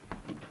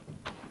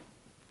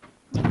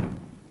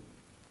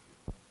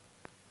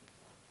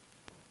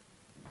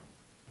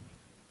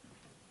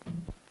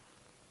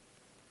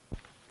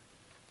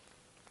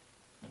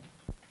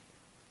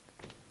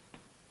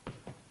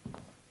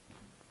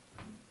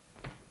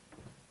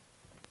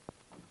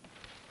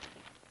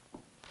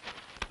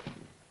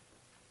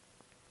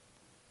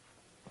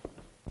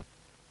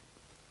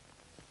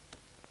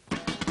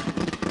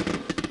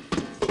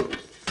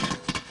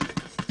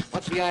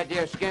 What's the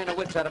idea of scaring the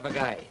wits out of a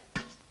guy?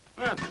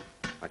 Well,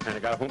 I kind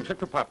of got homesick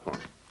for popcorn.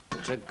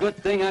 It's a good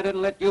thing I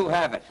didn't let you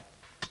have it.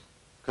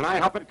 Can I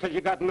help it because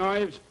you got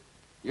knives?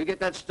 You get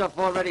that stuff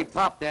already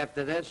popped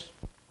after this.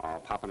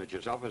 Oh, popping it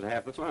yourself is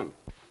half the fun.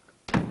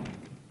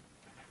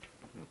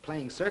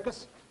 Playing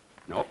circus?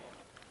 Nope.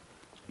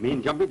 Me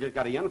and Jumpy just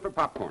got a yen for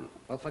popcorn.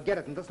 Well, forget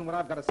it and listen to what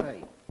I've got to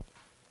say.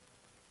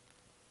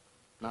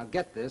 Now,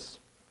 get this.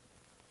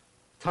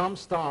 Tom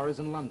Starr is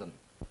in London.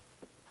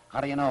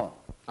 How do you know?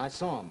 I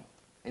saw him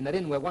in that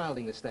inn where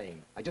Wilding is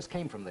staying. I just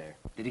came from there.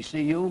 Did he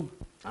see you?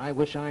 I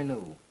wish I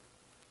knew.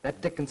 That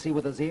Dick can see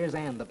with his ears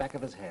and the back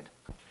of his head.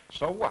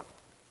 So what?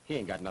 He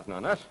ain't got nothing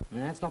on us.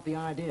 That's not the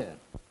idea.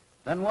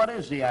 Then what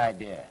is the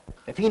idea?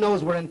 If he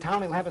knows we're in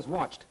town, he'll have us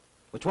watched,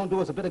 which won't do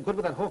us a bit of good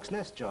with that Hawk's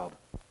Nest job.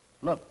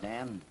 Look,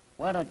 Dan,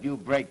 why don't you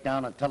break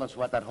down and tell us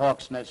what that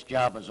Hawk's Nest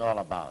job is all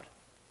about?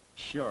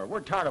 Sure, we're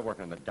tired of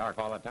working in the dark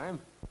all the time.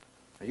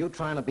 Are you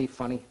trying to be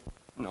funny?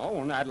 No,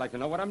 and I'd like to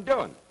know what I'm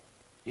doing.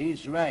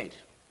 He's right.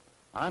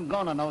 I'm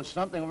gonna know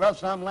something or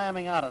else I'm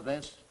lambing out of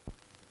this.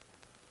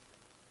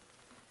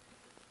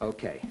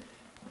 Okay.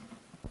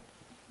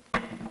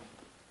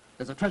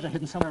 There's a treasure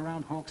hidden somewhere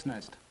around Hawk's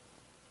Nest.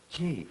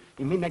 Gee,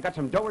 you mean they got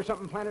some dough or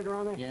something planted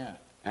around there? Yeah.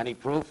 Any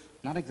proof?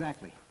 Not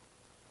exactly.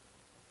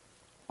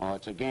 Oh,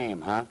 it's a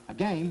game, huh? A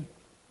game?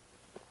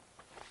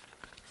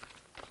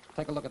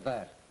 Take a look at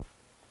that.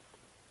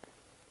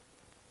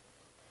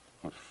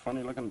 A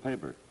funny-looking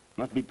paper.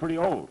 Must be pretty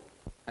old.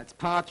 That's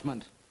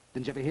parchment.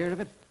 Didn't you ever hear of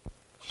it?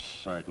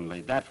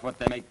 Certainly. That's what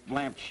they make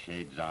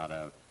lampshades out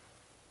of.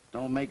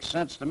 Don't make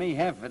sense to me.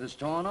 Half of it is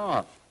torn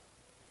off.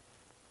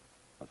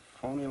 A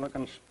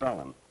phony-looking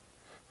spelling.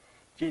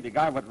 Gee, the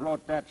guy what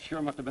wrote that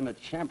sure must have been the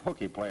champ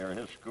hooky player at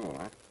his school,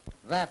 huh?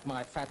 That,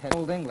 my fathead,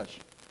 Old English.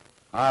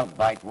 I'll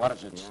bite. What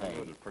does it say?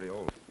 It's pretty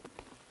old.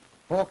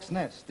 Hawk's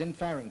Nest in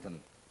Farrington.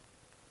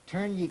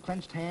 Turn ye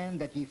clenched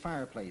hand at ye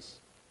fireplace,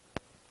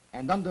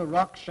 and under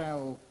rock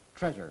shall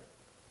treasure.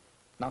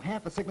 Now,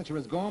 half the signature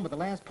is gone, but the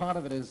last part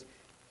of it is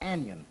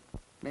anion.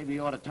 Maybe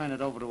you ought to turn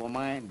it over to a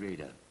mind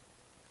reader.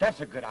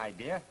 That's a good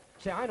idea.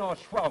 Say, I know a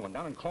swell one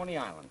down in Coney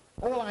Island.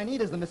 All I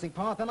need is the missing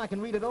part, then I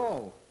can read it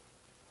all.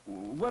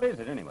 What is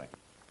it, anyway?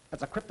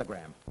 That's a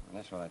cryptogram.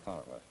 That's what I thought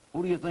it was.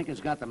 Who do you think has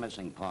got the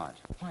missing part?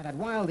 Why, that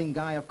Wilding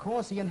guy, of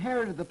course. He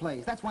inherited the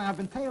place. That's why I've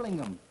been tailing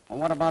them. Well,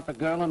 what about the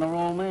girl and her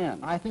old man?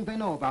 I think they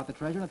know about the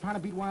treasure and are trying to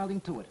beat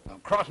Wilding to it.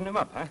 Crossing him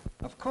up, huh?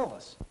 Of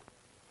course.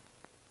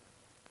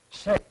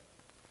 Say,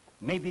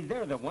 maybe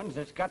they're the ones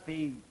that's got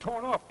the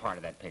torn-off part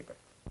of that paper.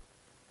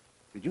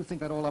 Did you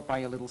think that all up by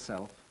your little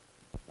self?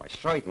 Why,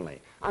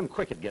 certainly. I'm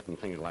quick at getting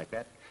things like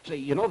that. Say,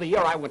 you know, the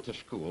year I went to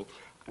school...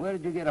 Where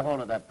did you get a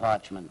hold of that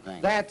parchment thing?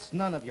 That's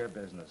none of your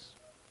business.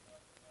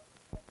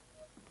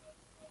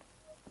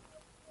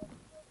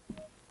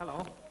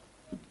 Hello.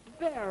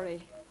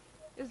 Barry,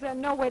 is there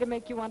no way to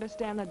make you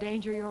understand the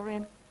danger you're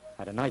in?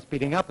 Had a nice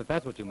beating up, if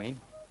that's what you mean.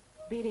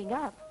 Beating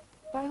up?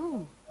 By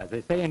whom? As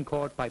they say in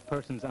court, by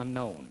persons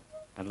unknown.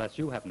 Unless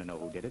you happen to know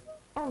who did it.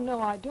 Oh,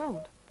 no, I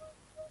don't.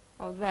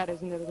 Oh, that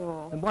isn't it at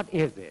all. Then what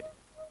is it?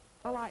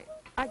 Well,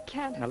 I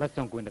can't... Now, let's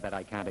don't go into that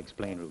I can't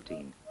explain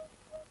routine.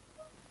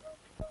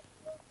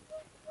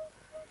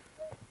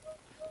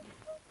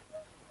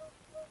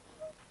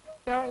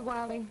 Barry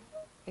Wilding,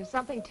 if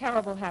something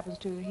terrible happens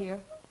to you here,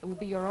 it will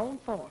be your own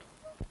fault.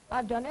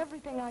 I've done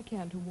everything I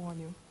can to warn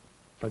you.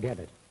 Forget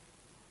it.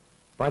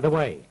 By the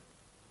way,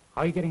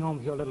 How are you getting on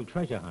with your little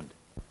treasure hunt?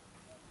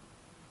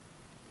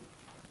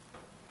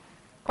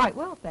 Quite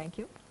well, thank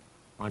you.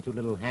 Aren't you a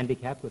little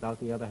handicapped without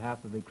the other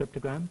half of the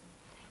cryptogram?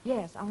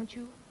 Yes, aren't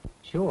you?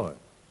 Sure.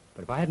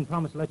 But if I hadn't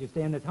promised to let you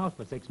stay in this house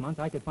for 6 months,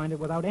 I could find it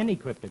without any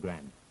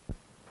cryptogram.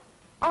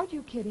 Aren't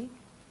you kidding?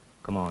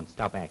 Come on,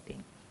 stop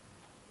acting.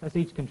 Let's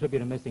each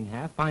contribute a missing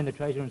half, find the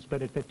treasure, and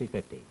split it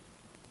 50-50.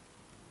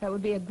 That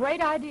would be a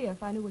great idea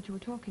if I knew what you were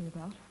talking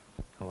about.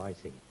 Oh, I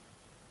see.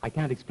 I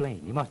can't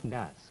explain. You mustn't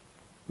ask.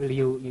 Really,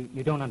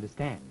 you don't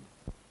understand.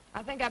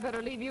 I think I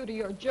better leave you to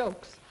your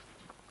jokes.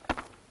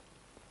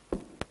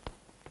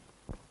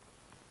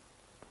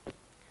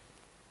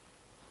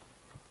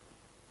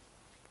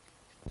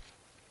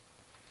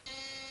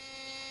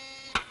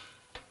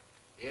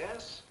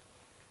 Yes?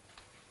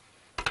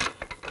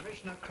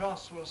 Commissioner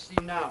Krafft will see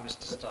you now,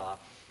 Mr. Starr.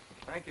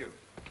 Thank you.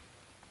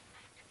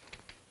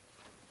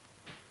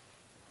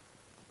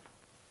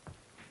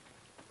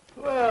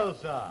 Well,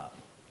 sir,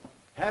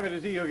 happy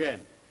to see you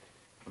again.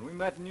 When we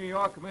met in New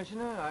York,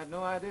 Commissioner, I had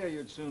no idea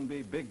you'd soon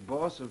be big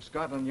boss of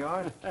Scotland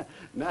Yard.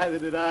 Neither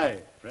did I,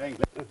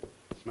 frankly.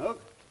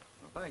 Smoke?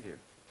 Well, thank you.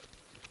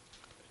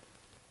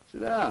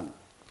 Sit down.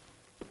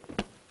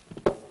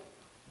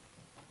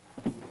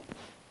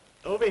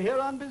 Over here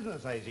on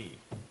business, I see.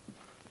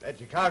 That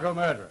Chicago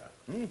murderer,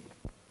 hmm?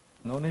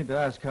 No need to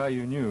ask how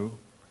you knew.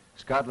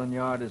 Scotland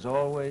Yard is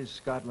always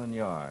Scotland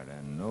Yard,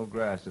 and no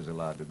grass is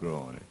allowed to grow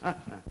on it.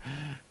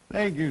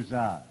 Thank you,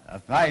 sir. A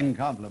fine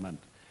compliment.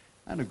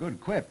 And a good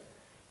quip.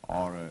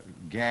 Or a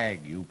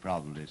gag, you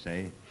probably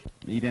say.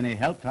 Need any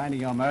help finding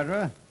your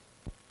murderer?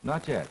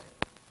 Not yet.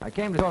 I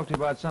came to talk to you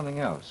about something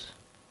else.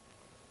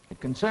 It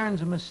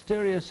concerns a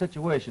mysterious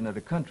situation at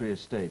a country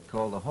estate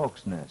called the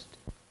Hawk's Nest.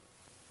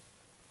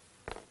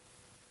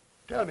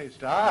 Tell me,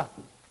 Star.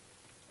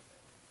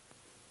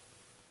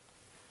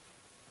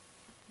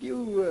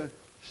 You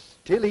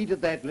still eat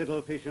at that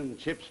little fish and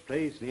chips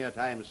place near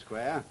Times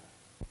Square?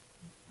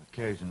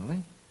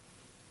 Occasionally.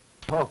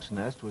 Hawk's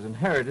Nest was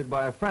inherited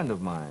by a friend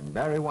of mine,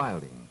 Barry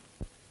Wilding.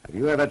 Have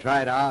you ever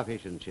tried our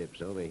fish and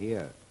chips over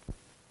here?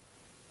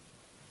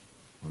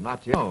 Well,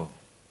 not yet. No.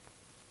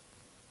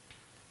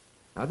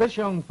 Now, this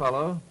young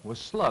fellow was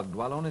slugged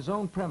while on his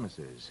own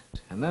premises,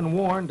 and then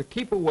warned to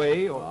keep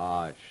away or...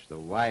 Gosh, the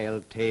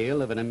wild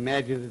tale of an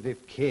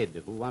imaginative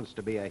kid who wants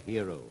to be a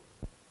hero.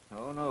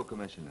 Oh, no,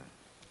 Commissioner.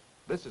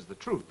 This is the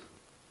truth.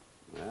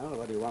 Well,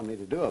 what do you want me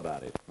to do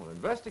about it? Well,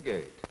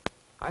 investigate.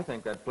 I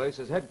think that place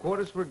is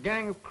headquarters for a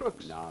gang of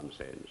crooks.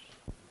 Nonsense.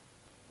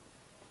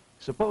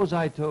 Suppose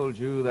I told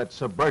you that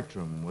Sir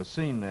Bertram was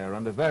seen there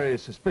under very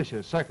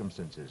suspicious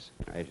circumstances.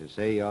 I should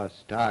say you're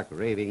stark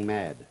raving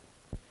mad.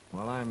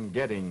 Well, I'm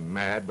getting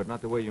mad, but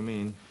not the way you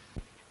mean.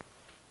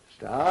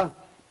 Star,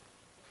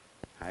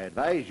 I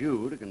advise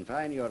you to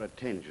confine your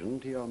attention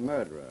to your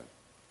murderer.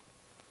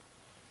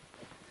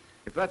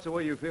 If that's the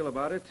way you feel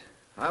about it,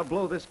 I'll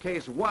blow this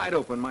case wide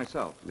open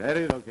myself. That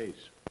is your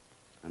case.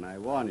 And I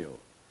warn you,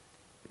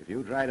 if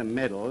you try to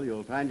meddle,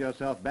 you'll find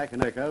yourself back in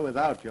America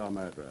without your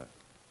murderer.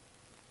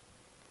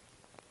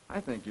 I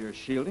think you're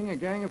shielding a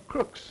gang of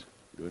crooks.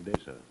 Good day,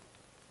 sir.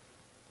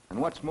 And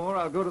what's more,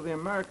 I'll go to the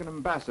American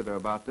ambassador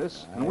about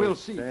this, and we'll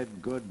see. I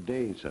said good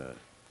day, sir.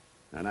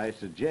 And I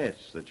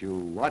suggest that you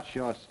watch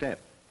your step.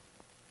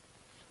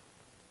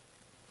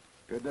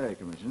 Good day,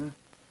 Commissioner.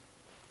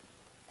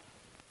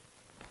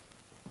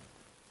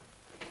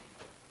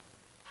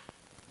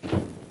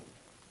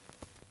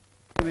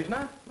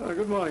 Commissioner? Oh,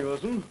 good morning,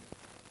 Wilson.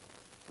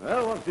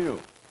 Well, what's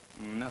new?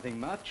 Nothing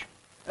much.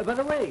 By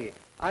the way,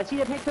 I see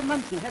that Hector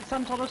Munson had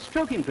some sort of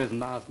stroke in prison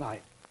last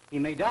night. He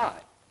may die.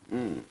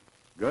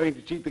 Going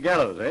to cheat the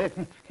gallows, eh?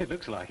 It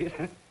looks like it.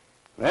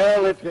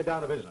 Well, let's get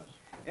down to business.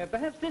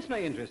 Perhaps this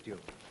may interest you.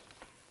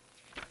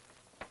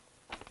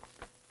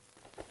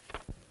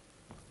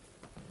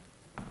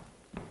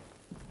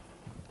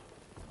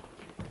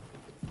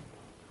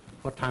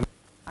 What time?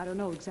 I don't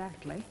know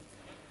exactly.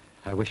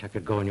 I wish I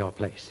could go in your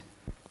place.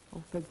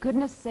 Oh, for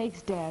goodness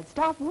sakes, Dad,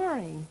 stop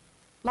worrying.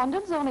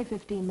 London's only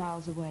 15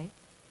 miles away.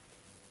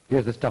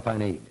 Here's the stuff I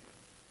need.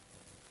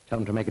 Tell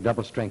them to make a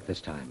double strength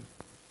this time.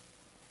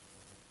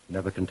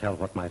 Never can tell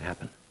what might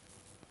happen.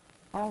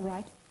 All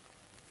right.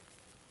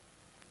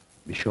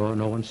 Be sure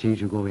no one sees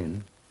you go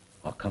in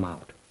or come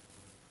out.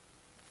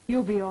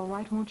 You'll be all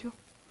right, won't you?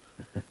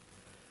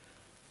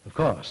 Of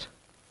course.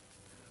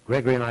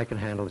 Gregory and I can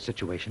handle the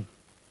situation.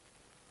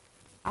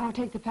 I'll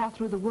take the path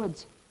through the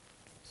woods,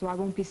 so I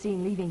won't be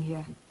seen leaving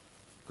here.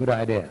 Good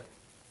idea.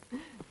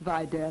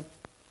 Bye, Dad.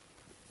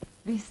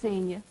 Be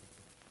seeing you.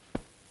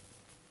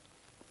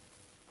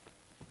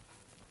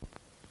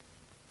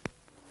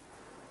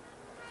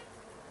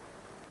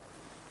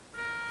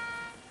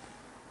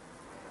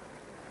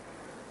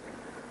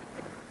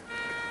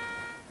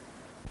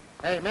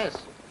 Hey, miss.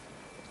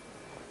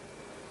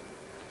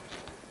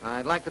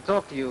 I'd like to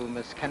talk to you,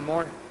 Miss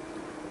Kenmore.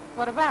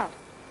 What about?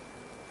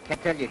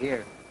 Can't tell you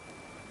here.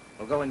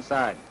 We'll go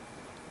inside.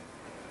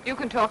 You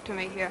can talk to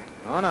me here.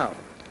 Oh, no.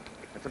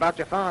 It's about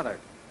your father.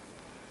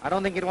 I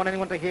don't think you'd want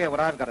anyone to hear what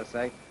I've got to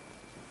say.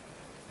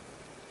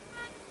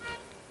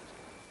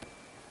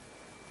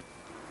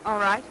 All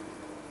right.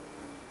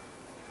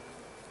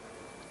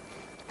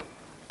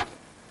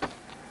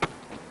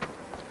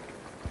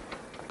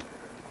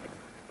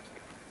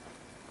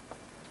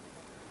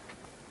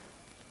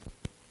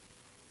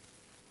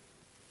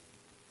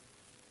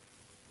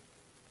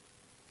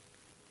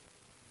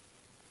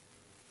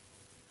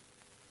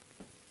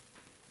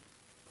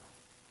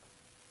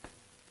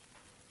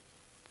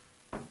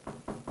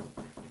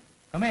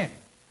 Come in.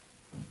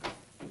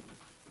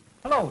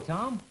 Hello,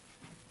 Tom.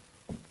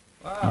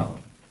 Wow.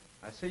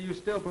 I see you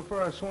still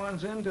prefer a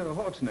swan's inn to a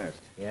hawk's nest.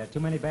 Yeah, too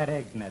many bad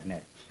eggs in that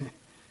nest.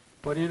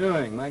 What are you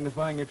doing,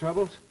 magnifying your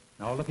troubles?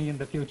 No, looking into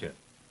the future.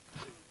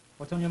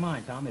 What's on your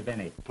mind, Tom, if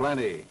any?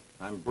 Plenty.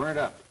 I'm burnt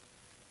up.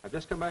 I've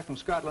just come back from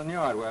Scotland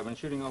Yard where I've been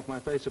shooting off my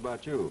face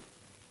about you.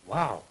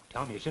 Wow,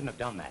 Tom, you shouldn't have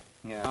done that.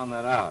 Yeah, I found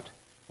that out.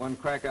 One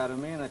crack out of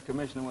me and that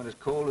commissioner went as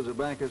cold as a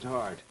banker's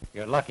heart.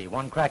 You're lucky.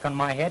 One crack on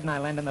my head and I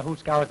land in the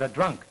hoosegow as a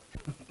drunk.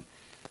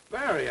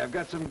 Barry, I've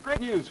got some great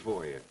news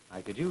for you.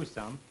 I could use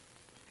some.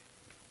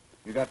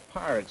 You got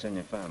pirates in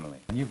your family.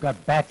 And you've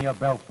got bat in your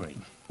belfry.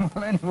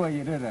 Well, anyway,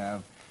 you did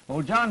have.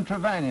 Old John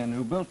Trevanion,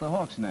 who built the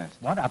hawk's nest.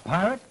 What, a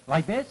pirate?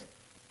 Like this?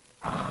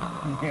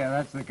 Yeah,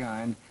 that's the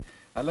kind.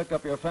 I looked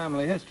up your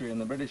family history in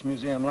the British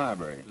Museum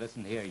Library.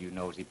 Listen here, you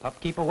nosy pup.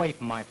 Keep away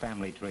from my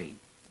family tree.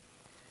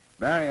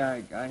 Barry,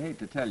 I hate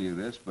to tell you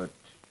this, but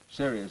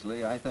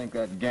seriously, I think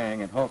that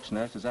gang at Hawk's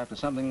Nest is after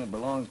something that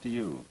belongs to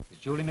you. Is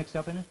Julie mixed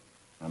up in it?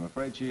 I'm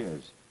afraid she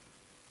is.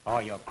 Oh,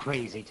 you're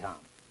crazy, Tom.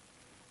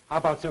 How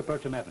about Sir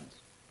Bertram Evans?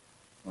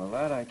 Well,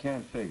 that I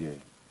can't figure,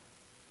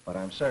 but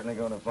I'm certainly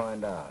going to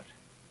find out.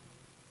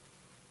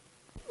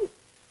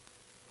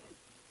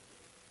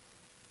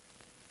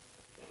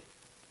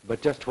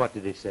 But just what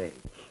did he say?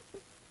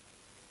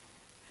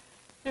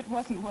 It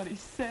wasn't what he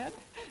said.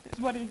 It's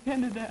what he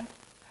hinted at.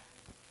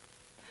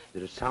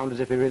 Did it sound as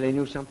if he really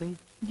knew something?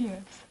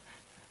 Yes.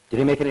 Did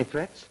he make any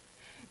threats?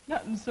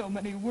 Not in so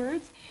many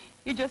words.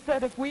 He just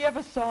said if we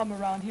ever saw him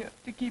around here,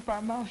 to keep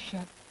our mouths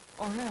shut,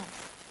 or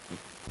else.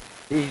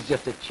 He's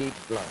just a cheap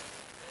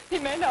bluff. He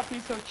may not be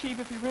so cheap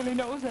if he really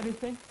knows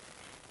anything.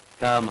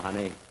 Come,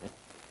 honey.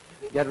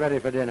 Get ready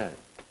for dinner.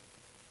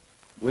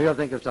 We'll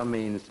think of some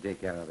means to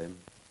take care of him.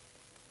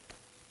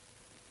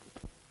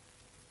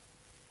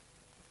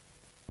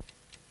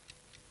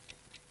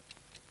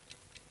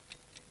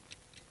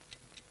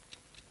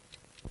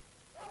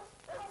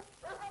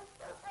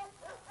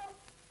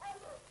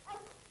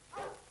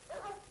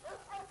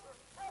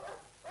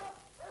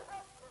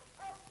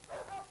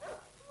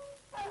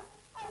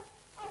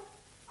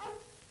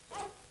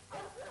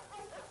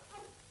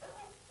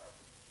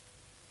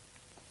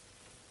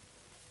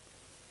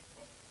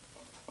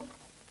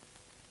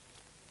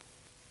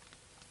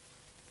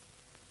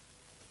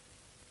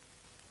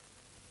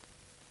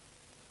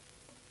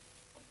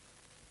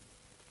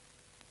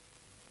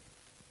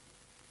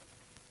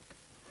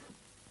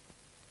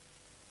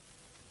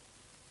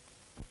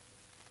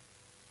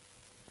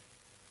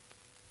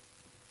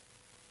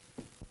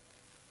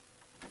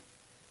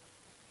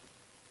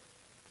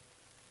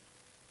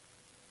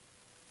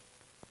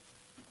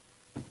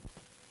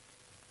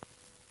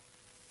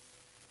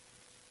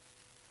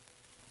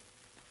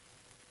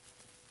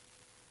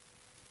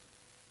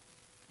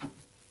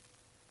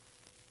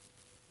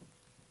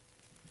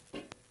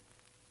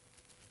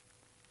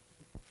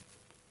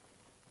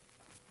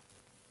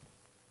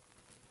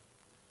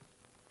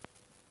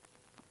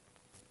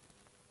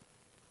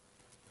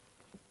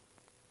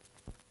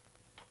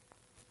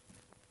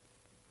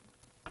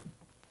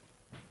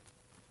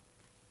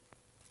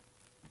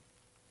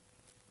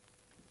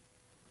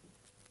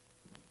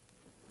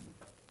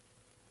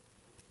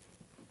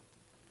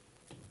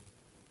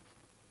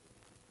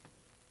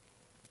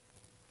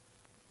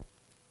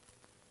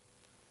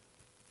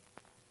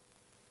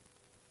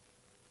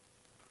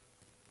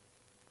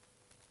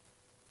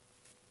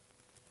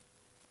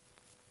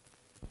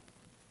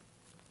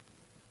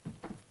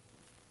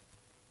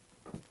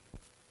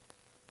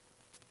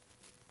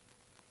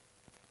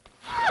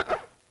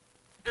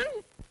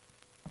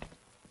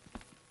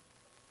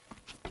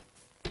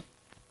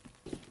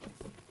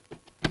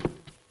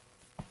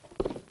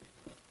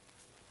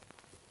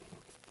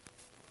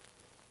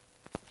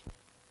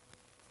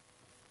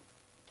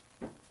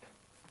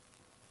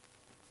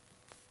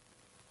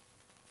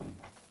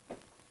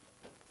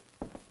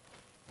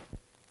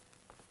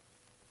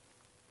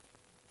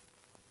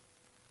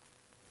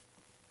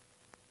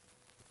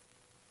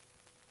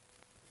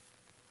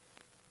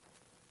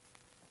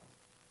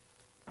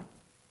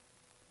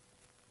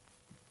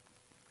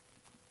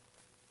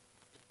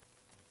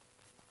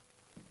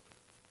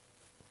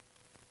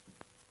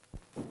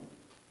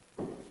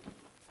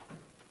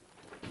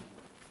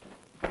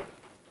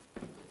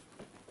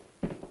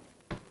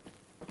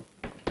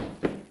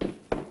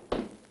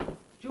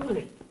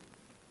 Julie!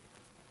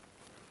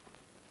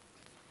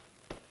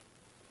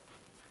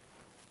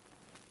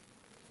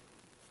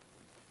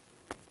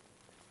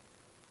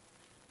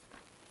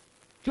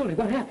 Julie,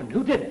 what happened?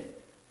 Who did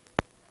it?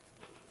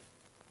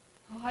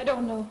 Oh, I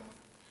don't know.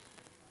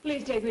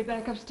 Please take me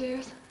back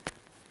upstairs.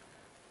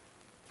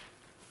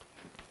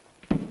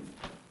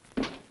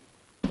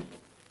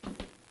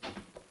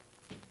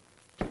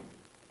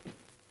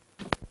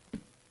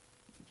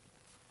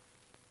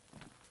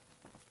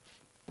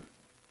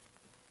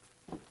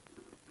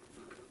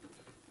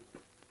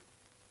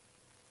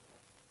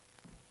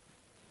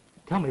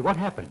 Tell me, what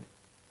happened?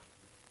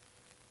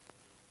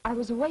 I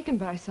was awakened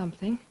by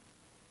something,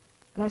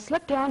 and I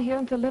slipped down here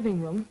into the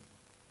living room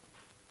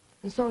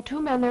and saw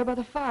two men there by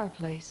the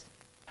fireplace.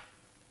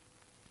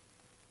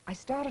 I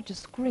started to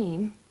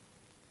scream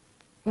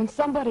when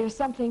somebody or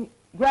something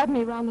grabbed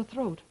me around the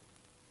throat.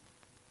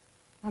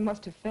 I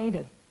must have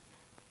fainted.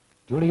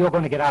 Julie, you're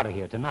going to get out of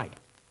here tonight.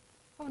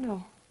 Oh,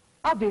 no.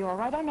 I'll be all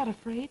right. I'm not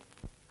afraid.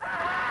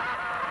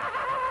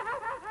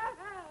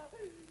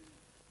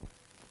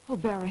 Oh,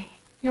 Barry,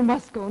 you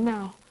must go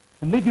now.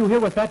 And leave you here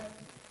with that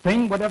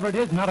thing, whatever it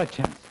is, not a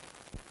chance.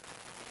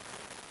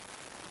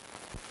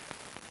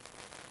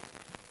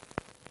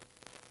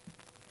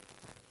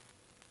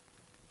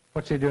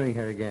 What's he doing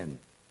here again?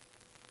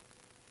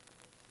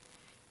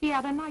 He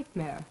had a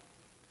nightmare.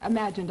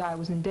 Imagined I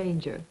was in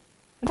danger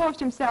and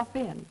forced himself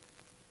in.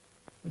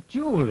 But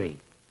Julie!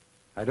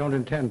 I don't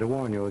intend to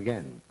warn you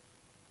again.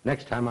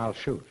 Next time I'll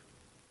shoot.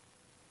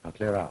 I'll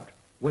clear out.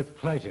 With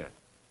pleasure.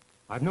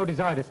 I've no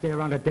desire to stay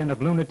around a den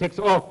of lunatics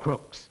or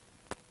crooks.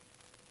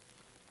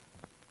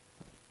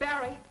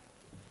 Barry!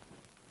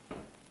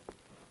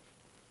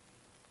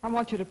 I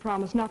want you to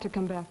promise not to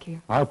come back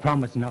here. I'll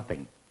promise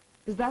nothing.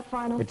 Is that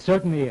final? It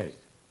certainly is.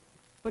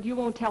 But you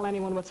won't tell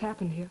anyone what's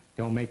happened here.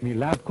 Don't make me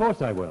laugh. Of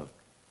course I will.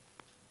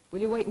 Will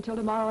you wait until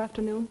tomorrow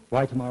afternoon?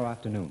 Why tomorrow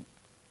afternoon?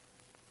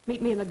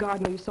 Meet me in the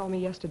garden where you saw me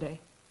yesterday.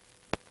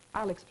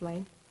 I'll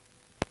explain.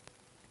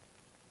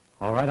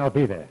 All right, I'll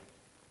be there.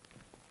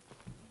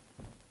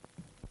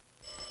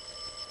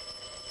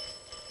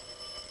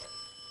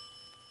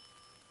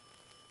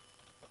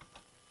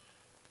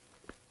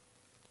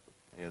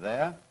 You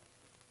there?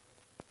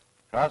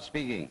 Krafft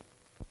speaking.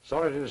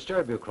 Sorry to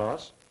disturb you,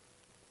 Cross.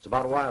 It's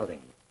about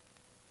Wilding.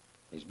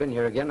 He's been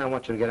here again. I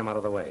want you to get him out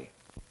of the way.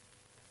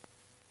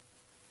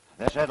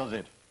 That settles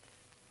it.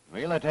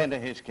 We'll attend to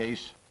his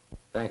case.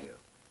 Thank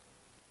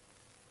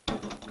you.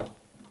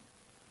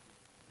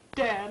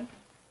 Dad,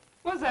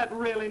 was that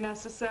really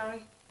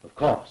necessary? Of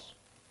course.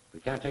 We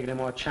can't take any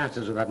more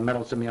chances with that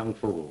meddlesome young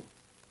fool.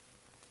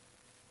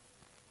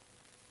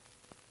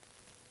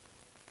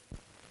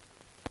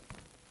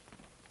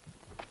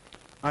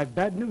 I've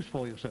bad news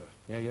for you, sir.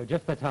 Yeah, you're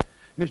just the top.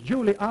 Miss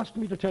Julie asked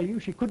me to tell you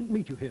she couldn't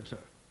meet you here, sir.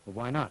 Well,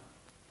 why not?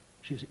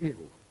 She's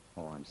ill.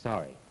 Oh, I'm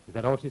sorry. Is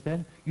that all she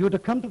said? You're to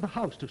come to the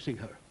house to see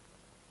her.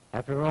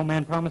 After her old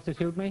man promised to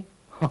shoot me?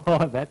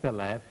 Oh, that's a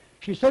laugh.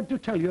 She said to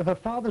tell you her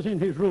father's in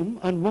his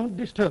room and won't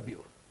disturb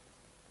you.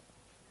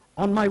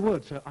 On my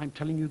word, sir, I'm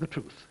telling you the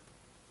truth.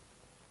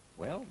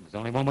 Well, there's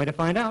only one way to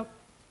find out.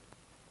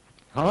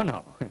 Oh,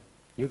 no.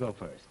 You go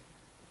first.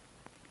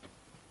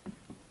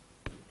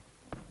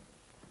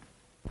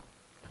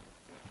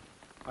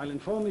 I'll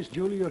inform Miss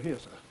Julie you're here,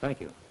 sir. Thank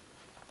you.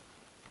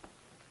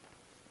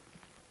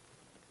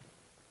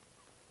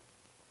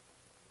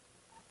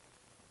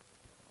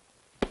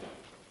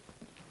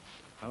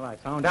 Well, I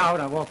found out.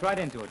 I walked right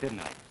into it,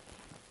 didn't I?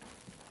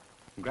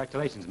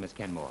 Congratulations, Miss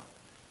Kenmore.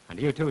 And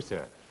to you too,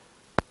 sir.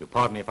 You'll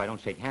pardon me if I don't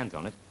shake hands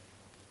on it.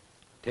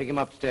 Take him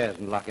upstairs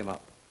and lock him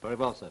up. Very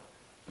well, sir.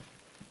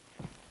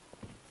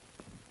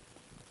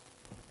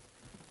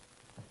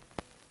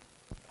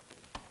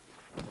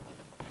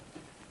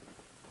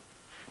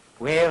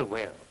 Well,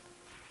 well.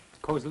 It's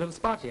a cozy little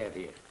spot you have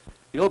here.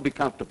 You'll be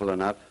comfortable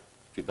enough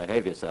if you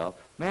behave yourself.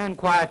 Man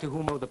quiet to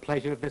whom owe the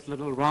pleasure of this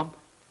little romp.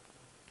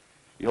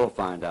 You'll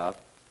find out.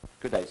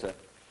 Good day, sir.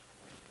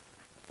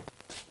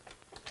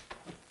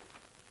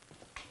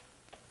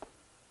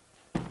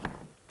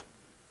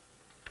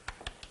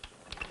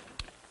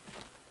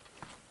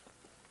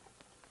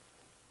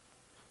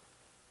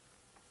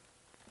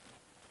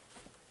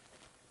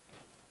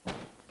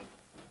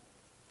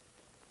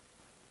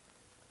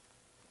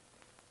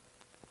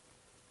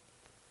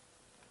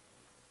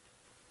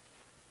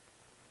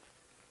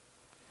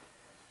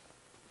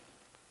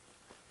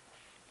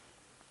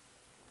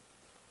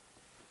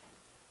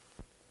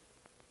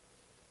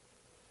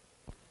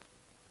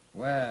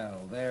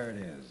 Well, there it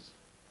is.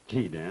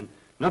 Gee, Dan,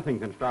 nothing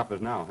can stop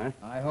us now, huh?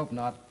 I hope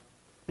not.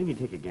 Let me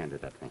take a gander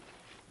at that thing.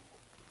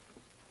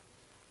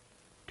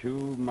 To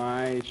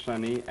my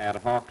sonny at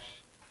Hawk's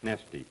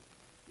nesty.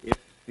 If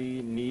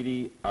the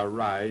needy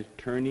arise,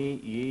 tourney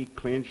ye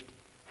clinched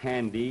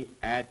handy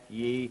at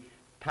ye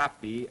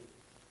toppy.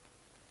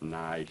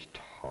 Nice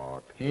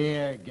talk.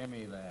 Here, give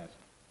me that.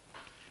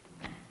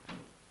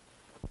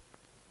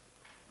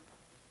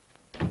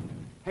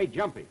 Hey,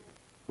 Jumpy,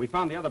 we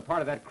found the other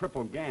part of that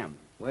crippled gam.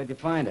 Where'd you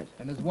find it?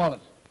 In his wallet,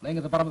 laying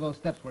at the bottom of those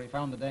steps where he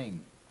found the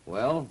dame.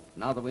 Well,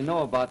 now that we know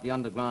about the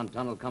underground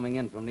tunnel coming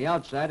in from the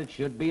outside, it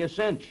should be a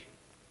cinch.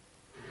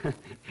 It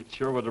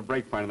sure was a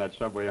break finding that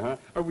subway, huh?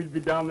 Or we'd be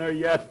down there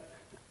yet.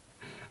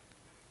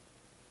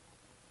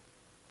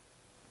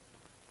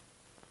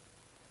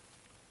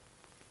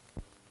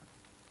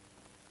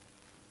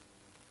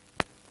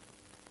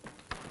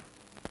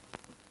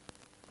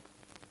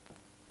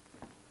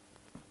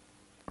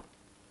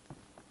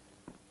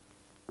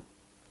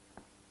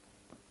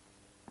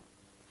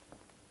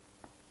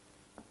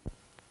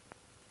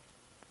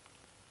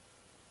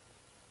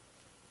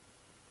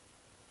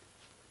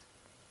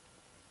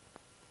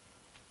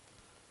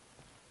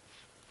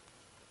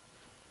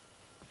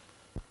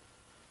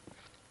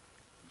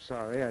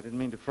 Sorry, I didn't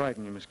mean to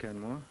frighten you, Miss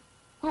Kenmore.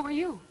 Who are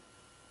you?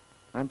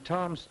 I'm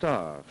Tom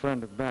Starr, a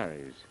friend of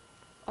Barry's.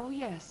 Oh,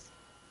 yes.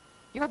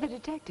 You're the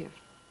detective.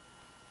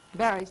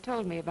 Barry's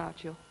told me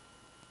about you.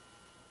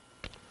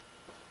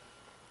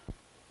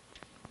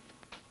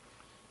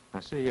 I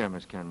see here,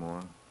 Miss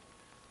Kenmore.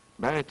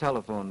 Barry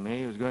telephoned me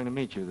he was going to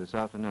meet you this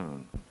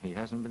afternoon. He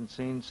hasn't been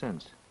seen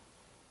since.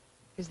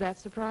 Is that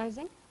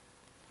surprising?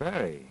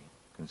 Very,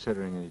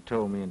 considering that he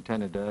told me he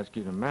intended to ask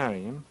you to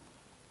marry him.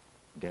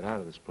 Get out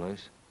of this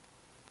place.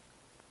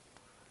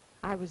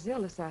 I was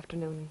ill this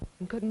afternoon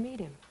and couldn't meet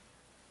him.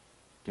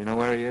 Do you know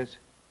where he is?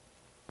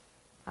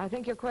 I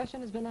think your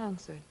question has been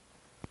answered.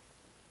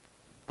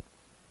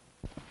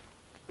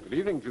 Good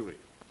evening, Julie.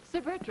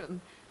 Sir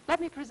Bertram,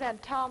 let me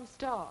present Tom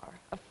Starr,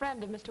 a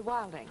friend of Mr.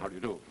 Wilding. How do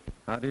you do?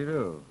 How do you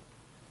do?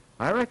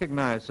 I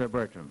recognize Sir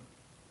Bertram.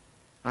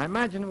 I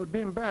imagine it would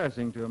be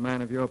embarrassing to a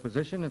man of your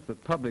position if the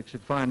public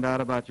should find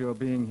out about your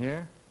being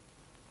here.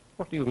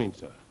 What do you mean,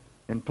 sir?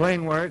 In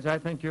plain words, I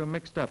think you're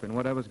mixed up in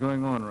whatever's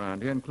going on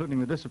around here, including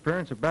the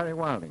disappearance of Barry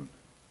Wilding.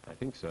 I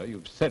think, sir,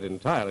 you've said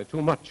entirely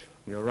too much.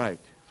 You're right.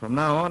 From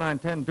now on, I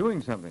intend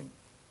doing something.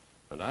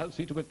 And I'll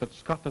see to it that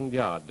Scotland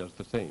Yard does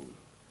the same.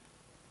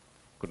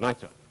 Good night,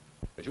 sir.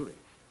 Julie,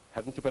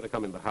 hadn't you better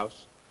come in the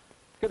house?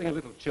 It's getting a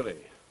little chilly.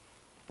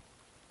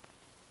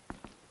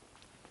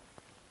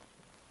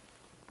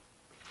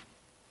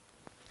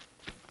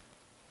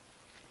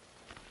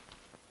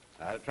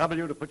 I'll trouble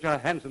you to put your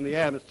hands in the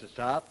air, Mr.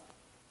 Starr.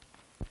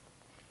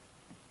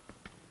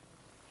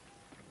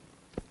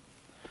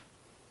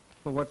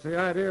 Well, what's the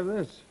idea of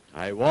this?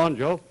 I warned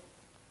you.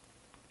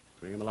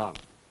 Bring him along.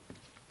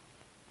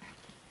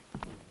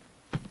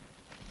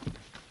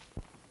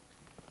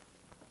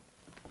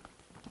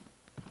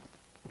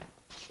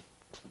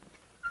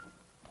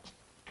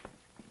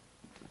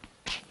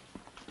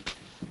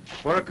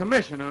 For a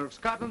commissioner of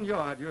Scotland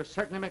Yard, you're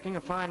certainly making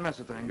a fine mess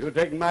of things. If you'd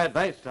taken my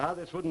advice, Starr,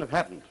 this wouldn't have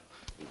happened.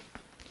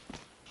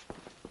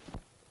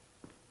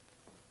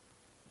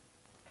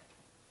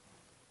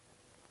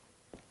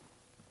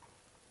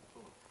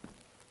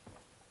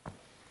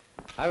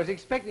 I was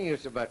expecting you,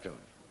 Sir Bertram.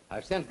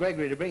 I've sent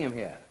Gregory to bring him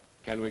here.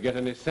 Can we get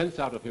any sense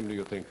out of him, do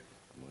you think?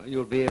 Well,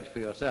 you'll be it for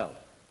yourself.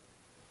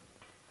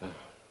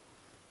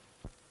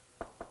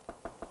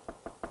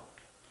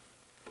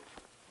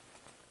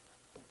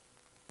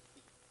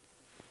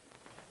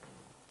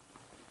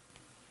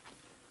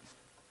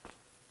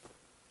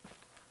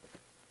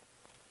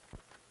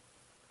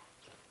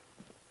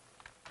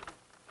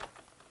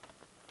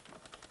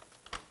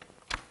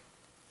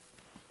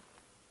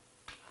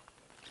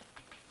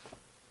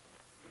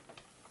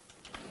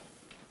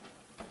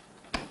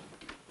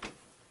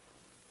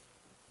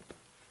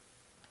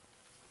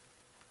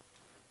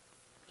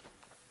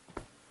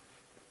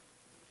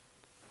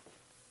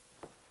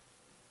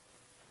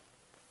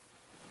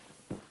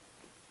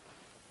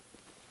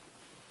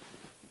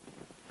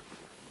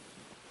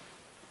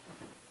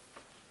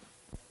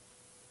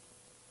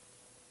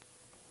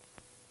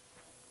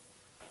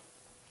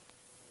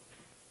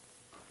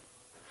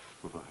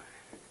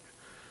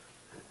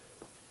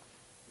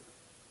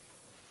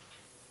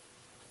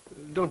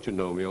 Don't you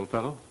know me, old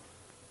fellow?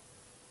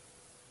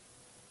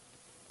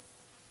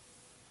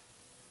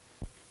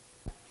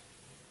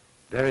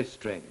 Very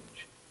strange.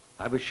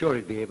 I was sure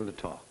he'd be able to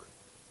talk.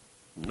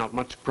 Not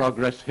much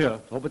progress here.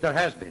 Oh, but there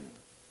has been.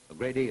 A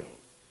great deal.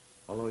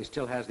 Although he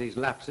still has these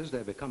lapses,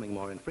 they're becoming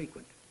more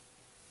infrequent.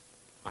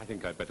 I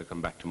think I'd better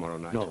come back tomorrow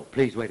night. No,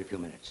 please wait a few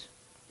minutes.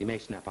 He may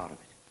snap out of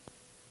it.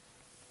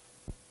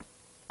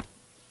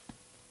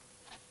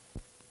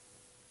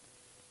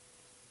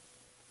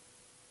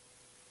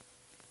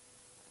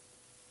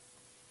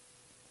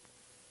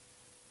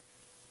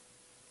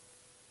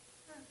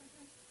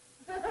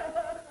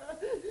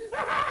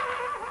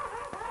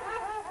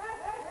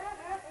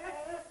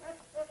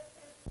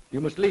 You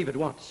must leave at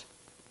once.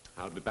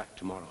 I'll be back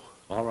tomorrow.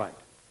 All right,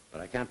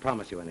 but I can't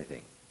promise you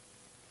anything.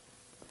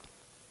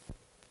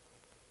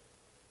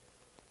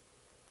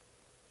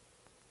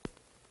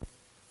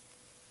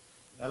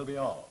 That'll be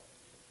all.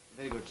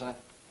 Very good, sir.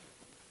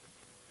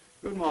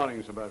 Good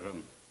morning, Sir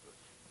Bertram.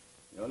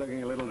 You're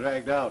looking a little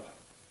dragged out.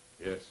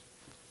 Yes.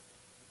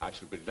 I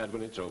shall be glad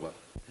when it's over.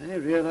 I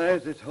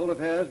realize this whole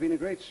affair has been a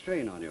great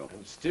strain on you.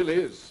 And still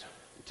is.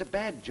 It's a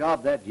bad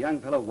job that young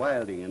fellow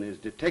Wilding and his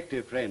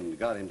detective friend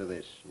got into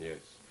this. Yes.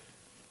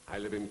 I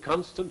live in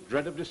constant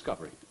dread of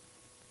discovery.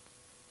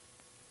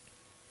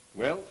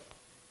 Well,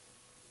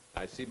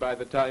 I see by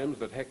the Times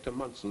that Hector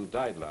Munson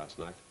died last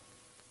night.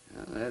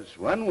 Well, that's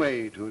one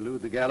way to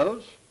elude the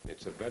gallows.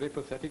 It's a very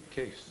pathetic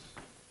case.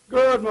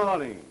 Good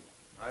morning.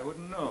 I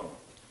wouldn't know.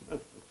 Good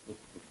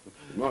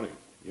morning.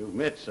 You've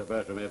met Sir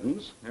Bertram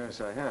Evans.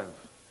 Yes, I have.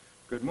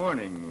 Good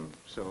morning,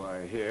 so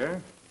I hear.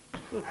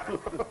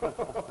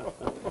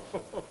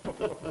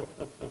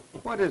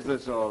 What is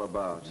this all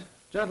about?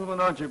 Gentlemen,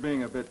 aren't you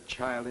being a bit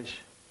childish?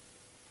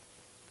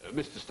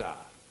 Mr. Starr,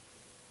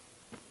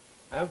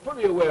 I am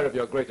fully aware of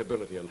your great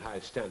ability and high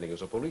standing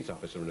as a police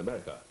officer in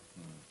America.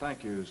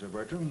 Thank you, Sir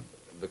Bertram.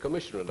 The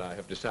Commissioner and I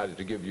have decided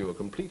to give you a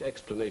complete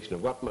explanation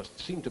of what must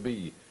seem to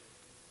be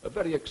a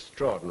very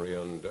extraordinary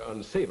and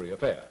unsavory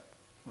affair.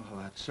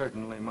 Well, that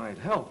certainly might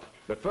help.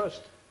 But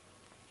first,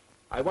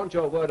 I want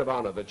your word of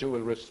honor that you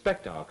will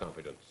respect our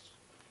confidence.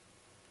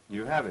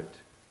 You have it.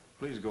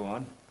 Please go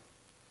on.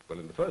 Well,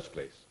 in the first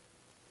place,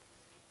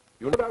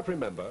 you'll no doubt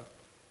remember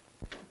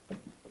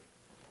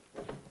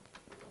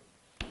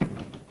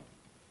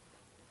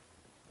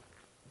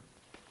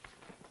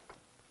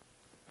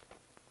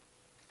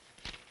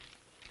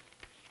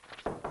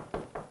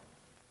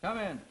Come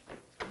in.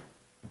 Oh,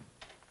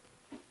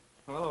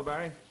 hello,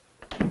 Barry.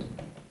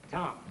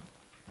 Tom,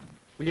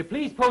 will you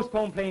please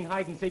postpone playing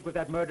hide and seek with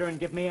that murderer and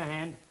give me a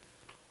hand?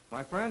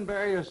 My friend,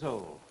 bare your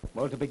soul.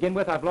 Well, to begin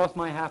with, I've lost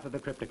my half of the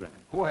cryptogram.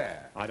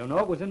 Where? I don't know.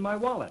 It was in my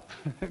wallet.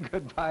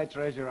 Goodbye,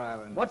 Treasure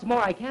Island. What's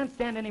more, I can't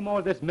stand any more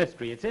of this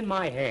mystery. It's in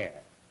my hair.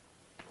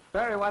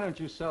 Barry, why don't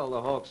you sell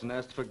the Hawk's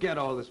Nest, forget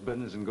all this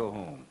business, and go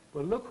home?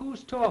 Well, look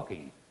who's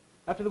talking.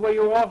 After the way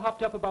you were all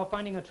hopped up about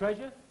finding a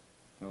treasure?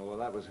 Oh, well,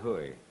 that was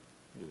hooey.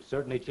 You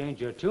certainly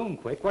changed your tune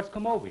quick. What's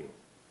come over you?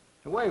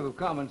 A wave of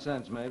common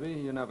sense, maybe.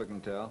 You never can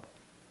tell.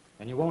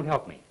 And you won't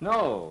help me?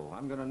 No,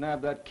 I'm going to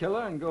nab that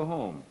killer and go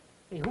home.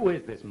 Hey, who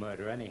is this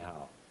murderer,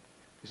 anyhow?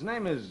 His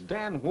name is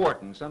Dan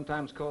Wharton,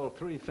 sometimes called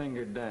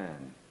Three-Fingered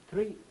Dan.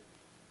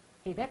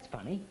 Hey, that's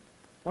funny.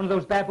 One of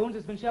those baboons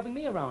that's been shoving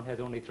me around has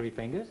only 3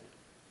 fingers.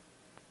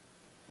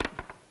 Are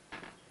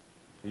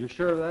you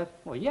sure of that?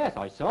 Well, yes,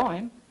 I saw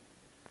him.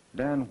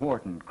 Dan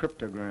Wharton,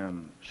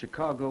 cryptogram,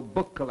 Chicago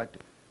book collector.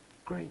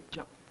 Great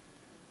job.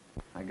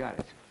 I got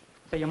it.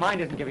 So your mind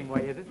isn't giving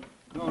way, is it?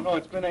 No,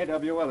 it's been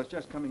AWL. It's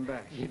just coming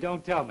back. You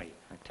don't tell me.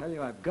 I tell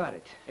you, I've got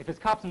it. If it's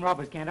cops and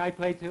robbers, can't I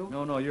play too?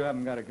 No, you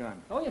haven't got a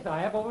gun. Oh, yes, I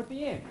have, over at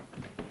the inn.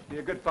 Be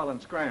a good fellow and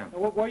scram.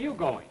 Where are you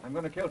going? I'm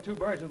going to kill 2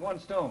 birds with 1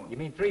 stone. You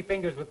mean 3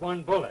 fingers with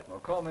 1 bullet? Well,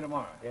 call me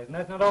tomorrow. Yes, and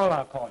that's not all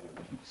I'll call you.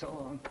 So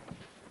long.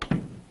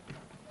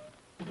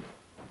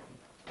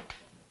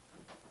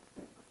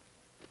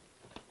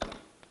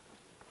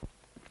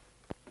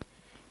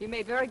 You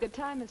made very good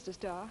time, Mr.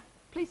 Starr.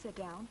 Please sit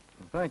down.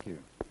 Well, thank you.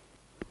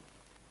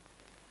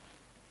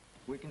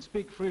 We can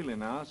speak freely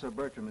now, Sir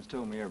Bertram has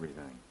told me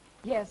everything.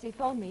 Yes, he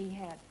phoned me. He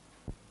had.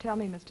 Tell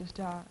me, Mr.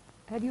 Starr,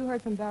 have you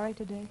heard from Barry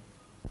today?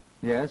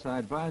 Yes, I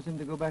advised him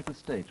to go back to the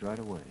States right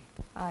away.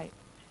 I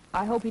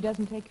hope he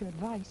doesn't take your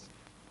advice.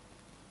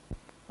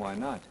 Why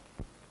not?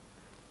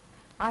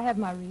 I have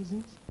my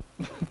reasons.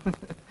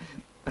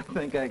 I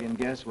think I can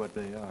guess what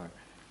they are.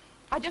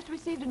 I just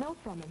received a note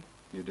from him.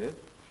 You did?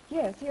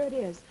 Yes, here it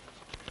is.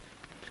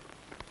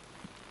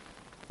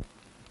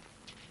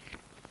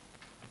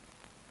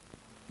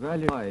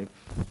 Value life,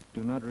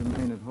 do not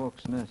remain at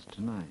Hawk's Nest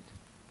tonight.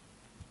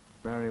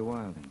 Barry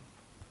Wilding.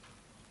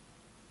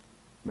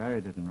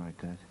 Barry didn't write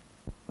that,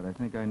 but I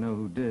think I know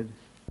who did.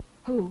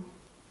 Who?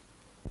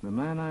 The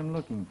man I'm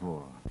looking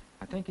for.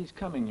 I think he's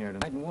coming here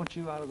tonight and wants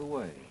you out of the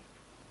way.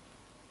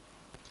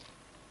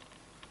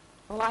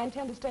 Well, I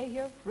intend to stay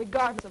here,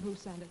 regardless of who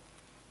sent it.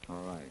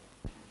 All right.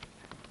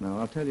 Now,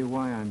 I'll tell you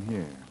why I'm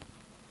here.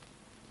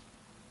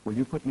 Will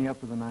you put me up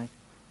for the night?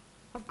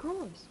 Of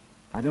course.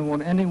 I don't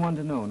want anyone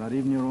to know, not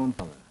even your own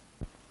father.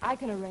 I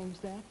can arrange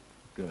that.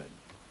 Good.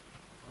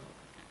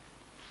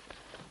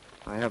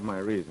 I have my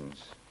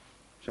reasons.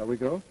 Shall we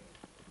go?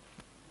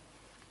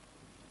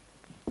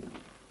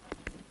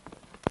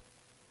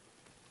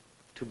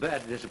 Too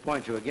bad to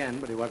disappoint you again,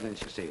 but he wasn't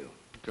in to see you.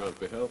 Can't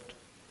be helped.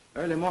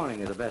 Early morning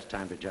is the best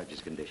time to judge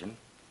his condition.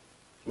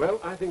 Well,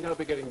 I think I'll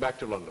be getting back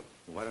to London.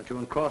 Why don't you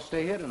and Cross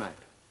stay here tonight?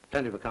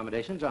 Plenty of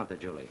accommodations, aren't there,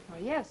 Julie? Oh,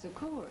 yes, of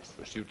course.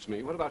 It suits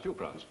me. What about you,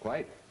 Cross?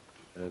 Quite.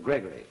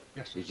 Gregory.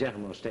 Yes. These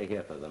gentlemen will stay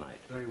here for the night.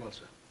 Very well,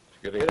 sir.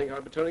 Getting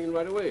I'll be turning in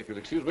right away, if you'll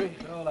excuse me.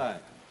 All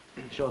right.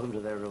 Show them to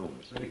their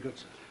rooms. Very good,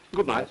 sir.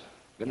 Good night.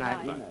 Good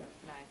night. Night.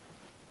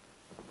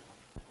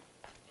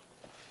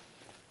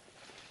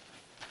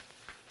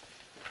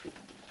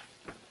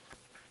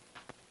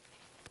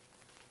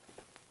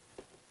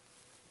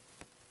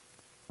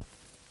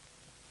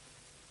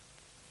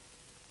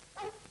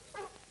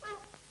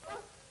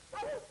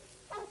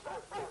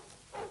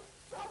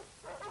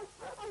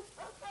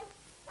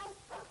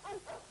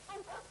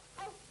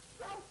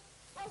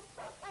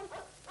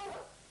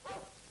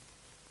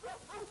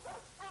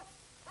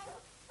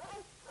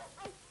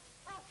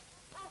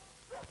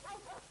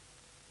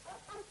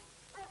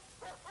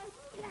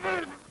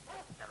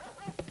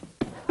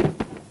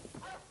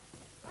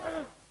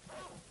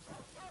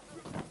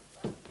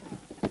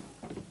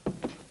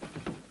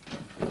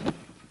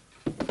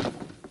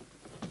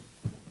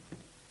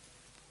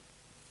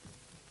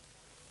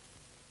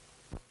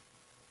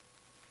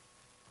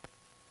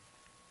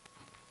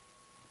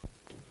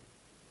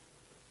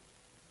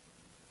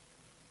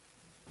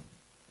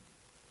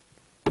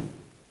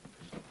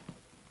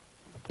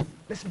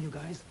 Listen, you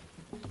guys.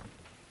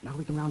 Now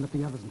we can round up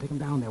the others and take them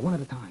down there, one at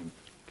a time.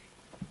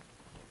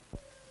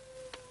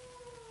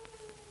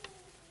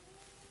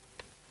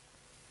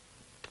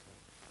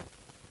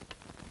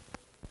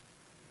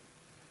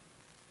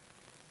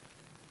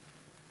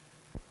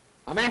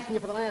 I'm asking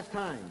you for the last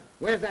time.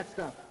 Where's that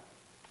stuff?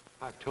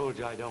 I've told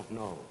you I don't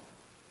know.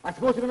 I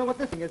suppose you don't know what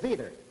this thing is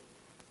either.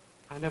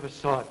 I never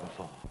saw it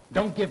before.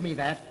 Don't give me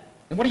that.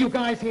 And what are you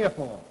guys here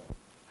for?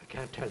 I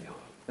can't tell you.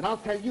 Then I'll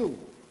tell you.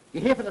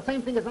 You're here for the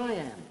same thing as I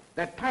am.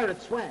 That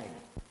pirate swag.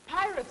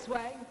 Pirate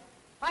swag?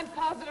 I'm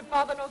positive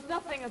Father knows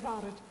nothing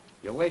about it.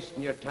 You're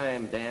wasting your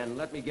time, Dan.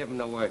 Let me give him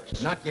the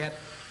works. Not yet.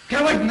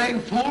 Get away from there, you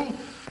fool!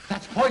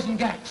 That's poison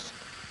gas.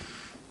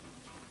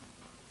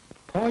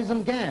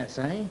 Poison gas,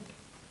 eh?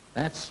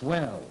 That's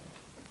swell.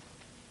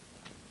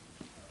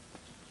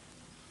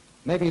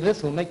 Maybe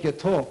this will make you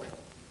talk.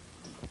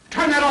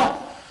 Turn that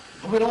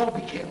off, or we'll all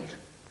be killed.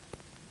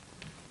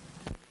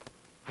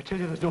 I tell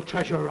you there's no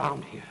treasure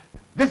around here.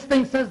 This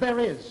thing says there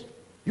is.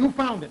 You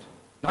found it.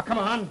 Now come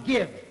on,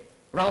 give,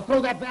 or I'll throw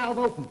that valve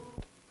open.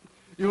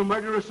 You'll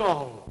murder us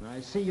all.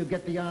 I see you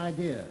get the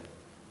idea.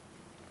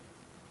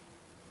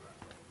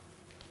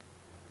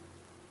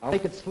 I'll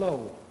make it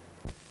slow.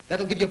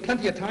 That'll give you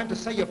plenty of time to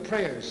say your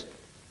prayers.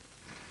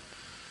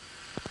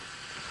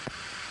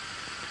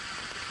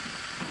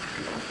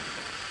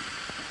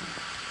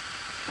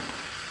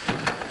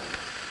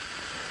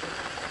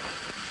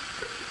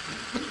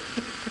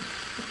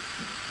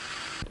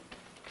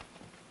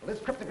 Well, this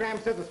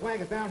cryptogram says the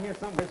swag is down here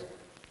somewhere.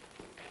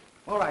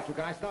 All right, you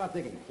guys, start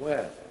digging.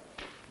 Where?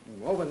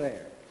 Over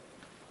there.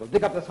 We'll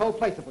dig up this whole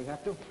place if we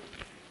have to.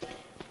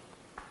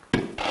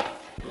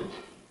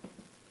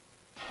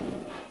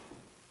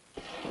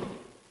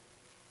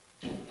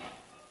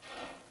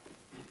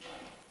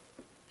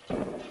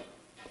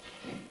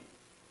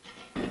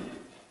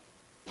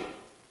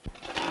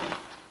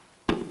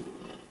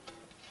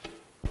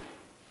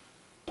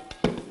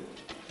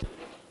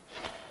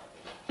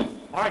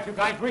 All right, you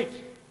guys, reach.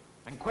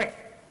 And quick.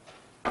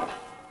 Now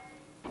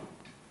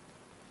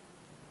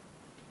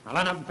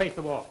line up and face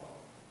the wall.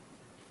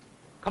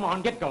 Come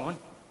on, get going.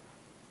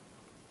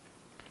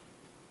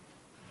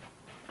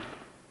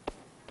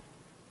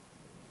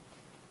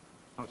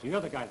 Oh, so you're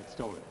the guy that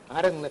stole it.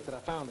 I didn't lift it, I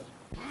found it.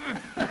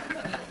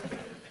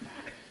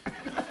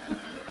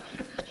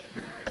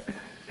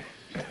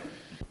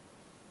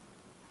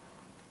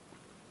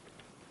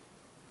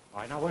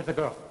 All right, now where's the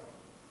girl?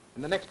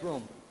 In the next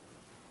room.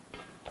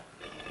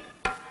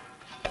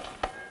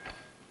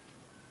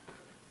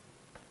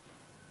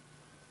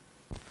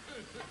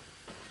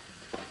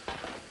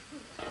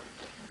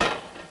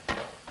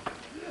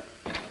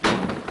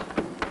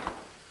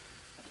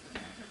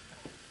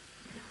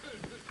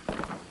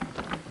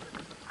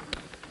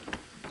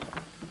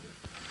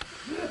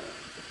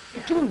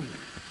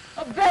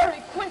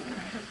 Very quick.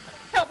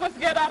 Help us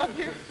get out of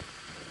here.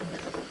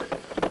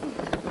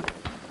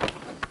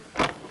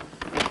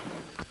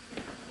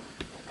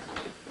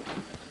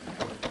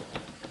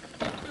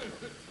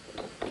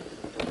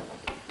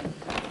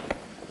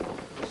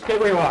 Stay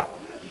where you are.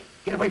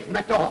 Get away from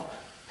that door.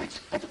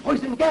 That's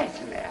poison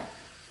gas in there.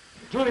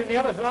 Julie and the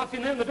others are locked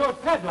in there and the door's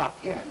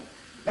padlocked. Here,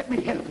 let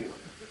me help you.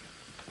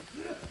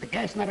 The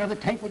gas in that other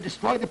tank would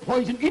destroy the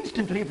poison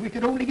instantly if we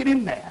could only get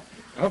in there.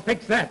 I'll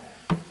fix that.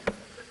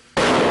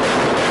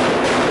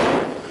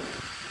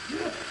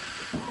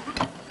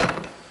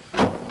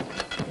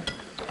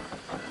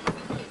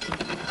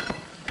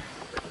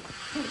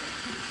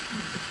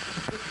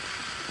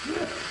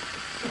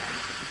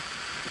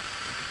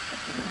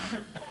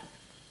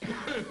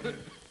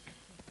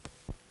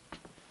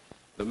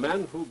 The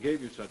man who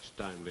gave you such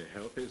timely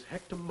help is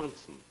Hector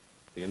Munson,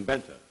 the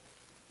inventor,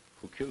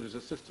 who killed his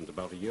assistant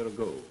about a year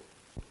ago.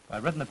 I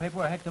read in the paper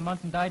where Hector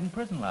Munson died in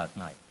prison last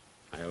night.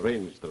 I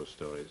arranged those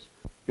stories.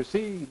 You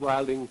see,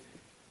 Wilding,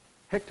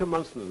 Hector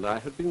Munson and I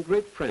had been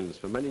great friends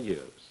for many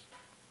years.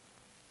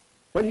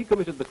 When he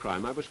committed the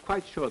crime, I was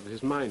quite sure that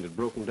his mind had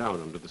broken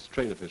down under the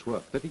strain of his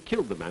work, that he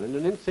killed the man in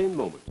an insane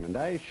moment. And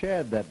I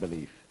shared that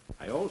belief.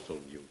 I also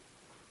knew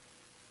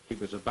he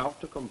was about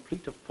to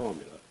complete a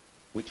formula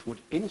which would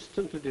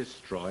instantly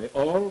destroy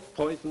all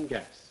poison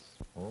gas.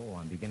 Oh,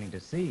 I'm beginning to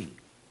see.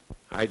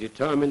 I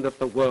determined that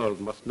the world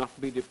must not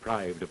be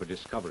deprived of a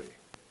discovery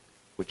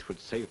which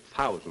would save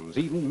thousands,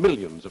 even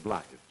millions of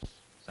lives.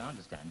 So I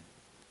understand.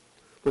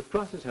 With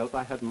Cross's help,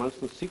 I had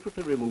Munson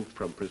secretly removed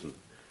from prison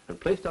and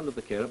placed under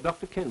the care of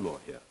Dr. Kenmore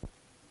here.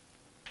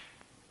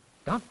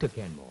 Dr.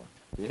 Kenmore?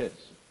 Yes.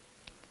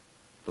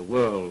 The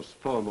world's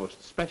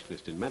foremost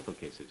specialist in mental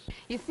cases.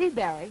 You see,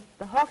 Barry,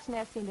 the Hawk's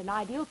Nest seemed an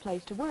ideal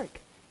place to work.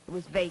 It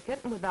was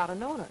vacant and without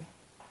an owner.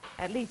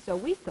 At least so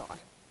we thought.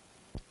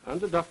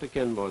 Under Dr.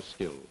 Kenmore's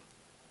skill,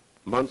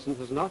 Munson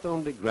has not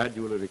only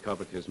gradually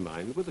recovered his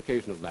mind with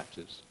occasional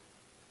lapses,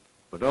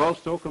 but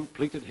also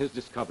completed his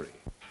discovery,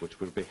 which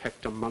will be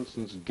Hector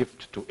Munson's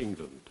gift to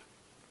England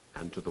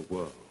and to the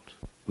world.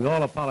 We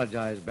all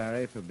apologize,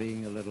 Barry, for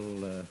being a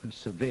little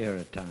severe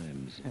at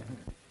times.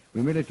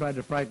 We merely tried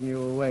to frighten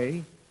you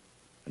away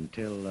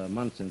until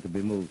Munson could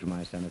be moved to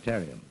my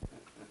sanitarium.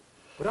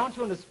 But aren't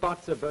you on the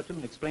spot, Sir Bertram,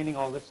 in explaining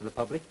all this to the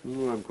public?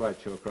 Oh, I'm quite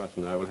sure Cross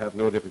and I will have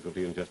no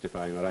difficulty in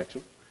justifying our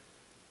action.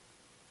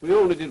 We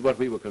only did what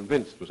we were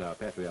convinced was our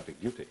patriotic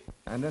duty.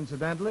 And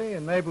incidentally,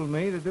 enabled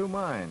me to do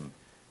mine,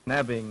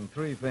 nabbing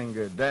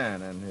Three-Fingered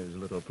Dan and his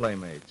little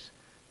playmates.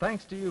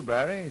 Thanks to you,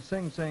 Barry,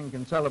 Sing Sing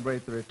can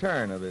celebrate the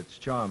return of its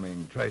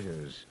charming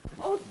treasures.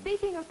 Oh,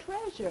 speaking of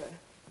treasure,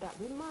 that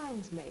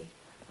reminds me.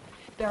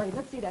 Barry,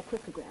 let's see that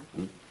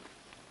cryptogram.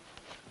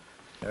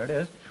 There it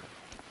is.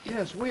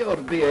 Yes, we ought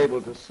to be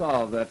able to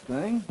solve that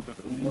thing.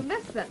 Well,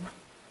 listen.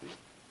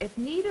 If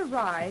need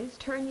arise,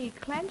 turn ye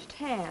clenched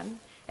hand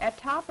at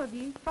top of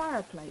ye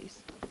fireplace.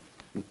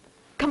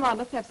 Come on,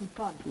 let's have some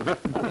fun.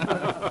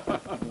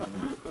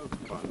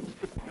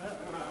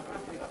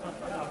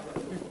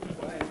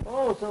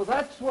 Oh, so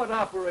that's what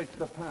operates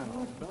the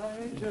panel.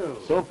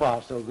 So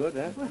far, so good,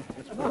 eh?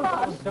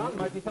 John,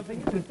 might be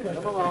something.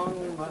 Come along,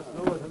 we must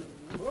know with him.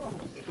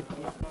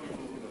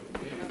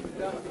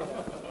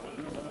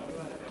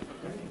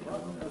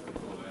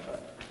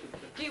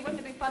 Gee, wouldn't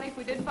it be funny if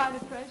we did find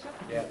the treasure?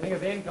 Yeah, think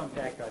of the income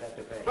tax I'd have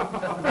to pay.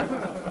 Well,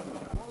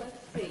 let's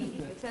see.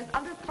 It says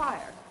under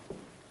fire.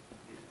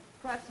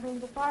 Perhaps it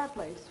means the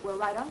fireplace. We're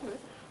right under it.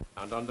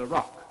 And under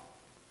rock.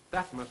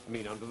 That must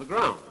mean under the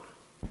ground.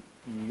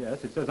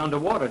 Yes, it says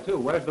underwater, too.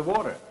 Where's the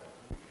water?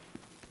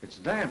 It's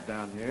damp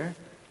down here.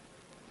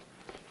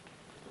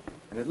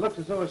 And it looks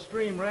as though a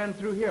stream ran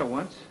through here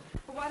once.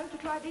 Well, why don't you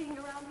try digging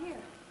around here?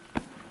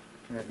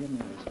 Here, give me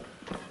this.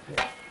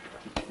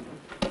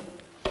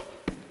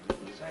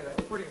 Say,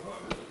 that's pretty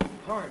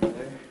hard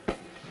there.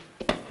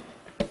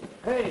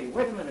 Hey,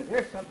 wait a minute.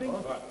 Here's something.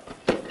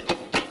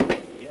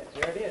 Yes,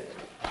 here it is.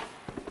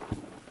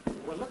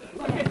 Well, look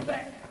at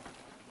that.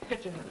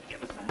 Get your hand.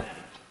 Give us a hand.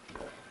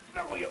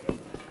 There we go.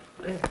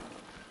 There.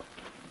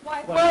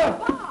 Why, Well.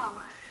 bomb!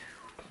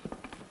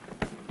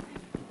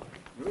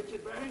 You reach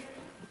it, Barry?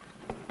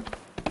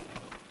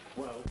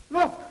 Well.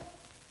 Look!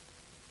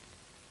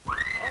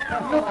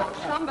 Oh,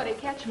 somebody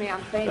catch me,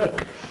 I'm fainting.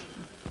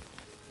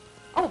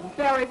 Oh,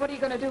 Barry, what are you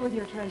going to do with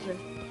your treasure?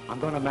 I'm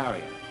going to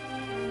marry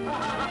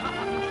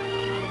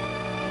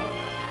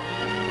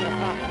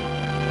her.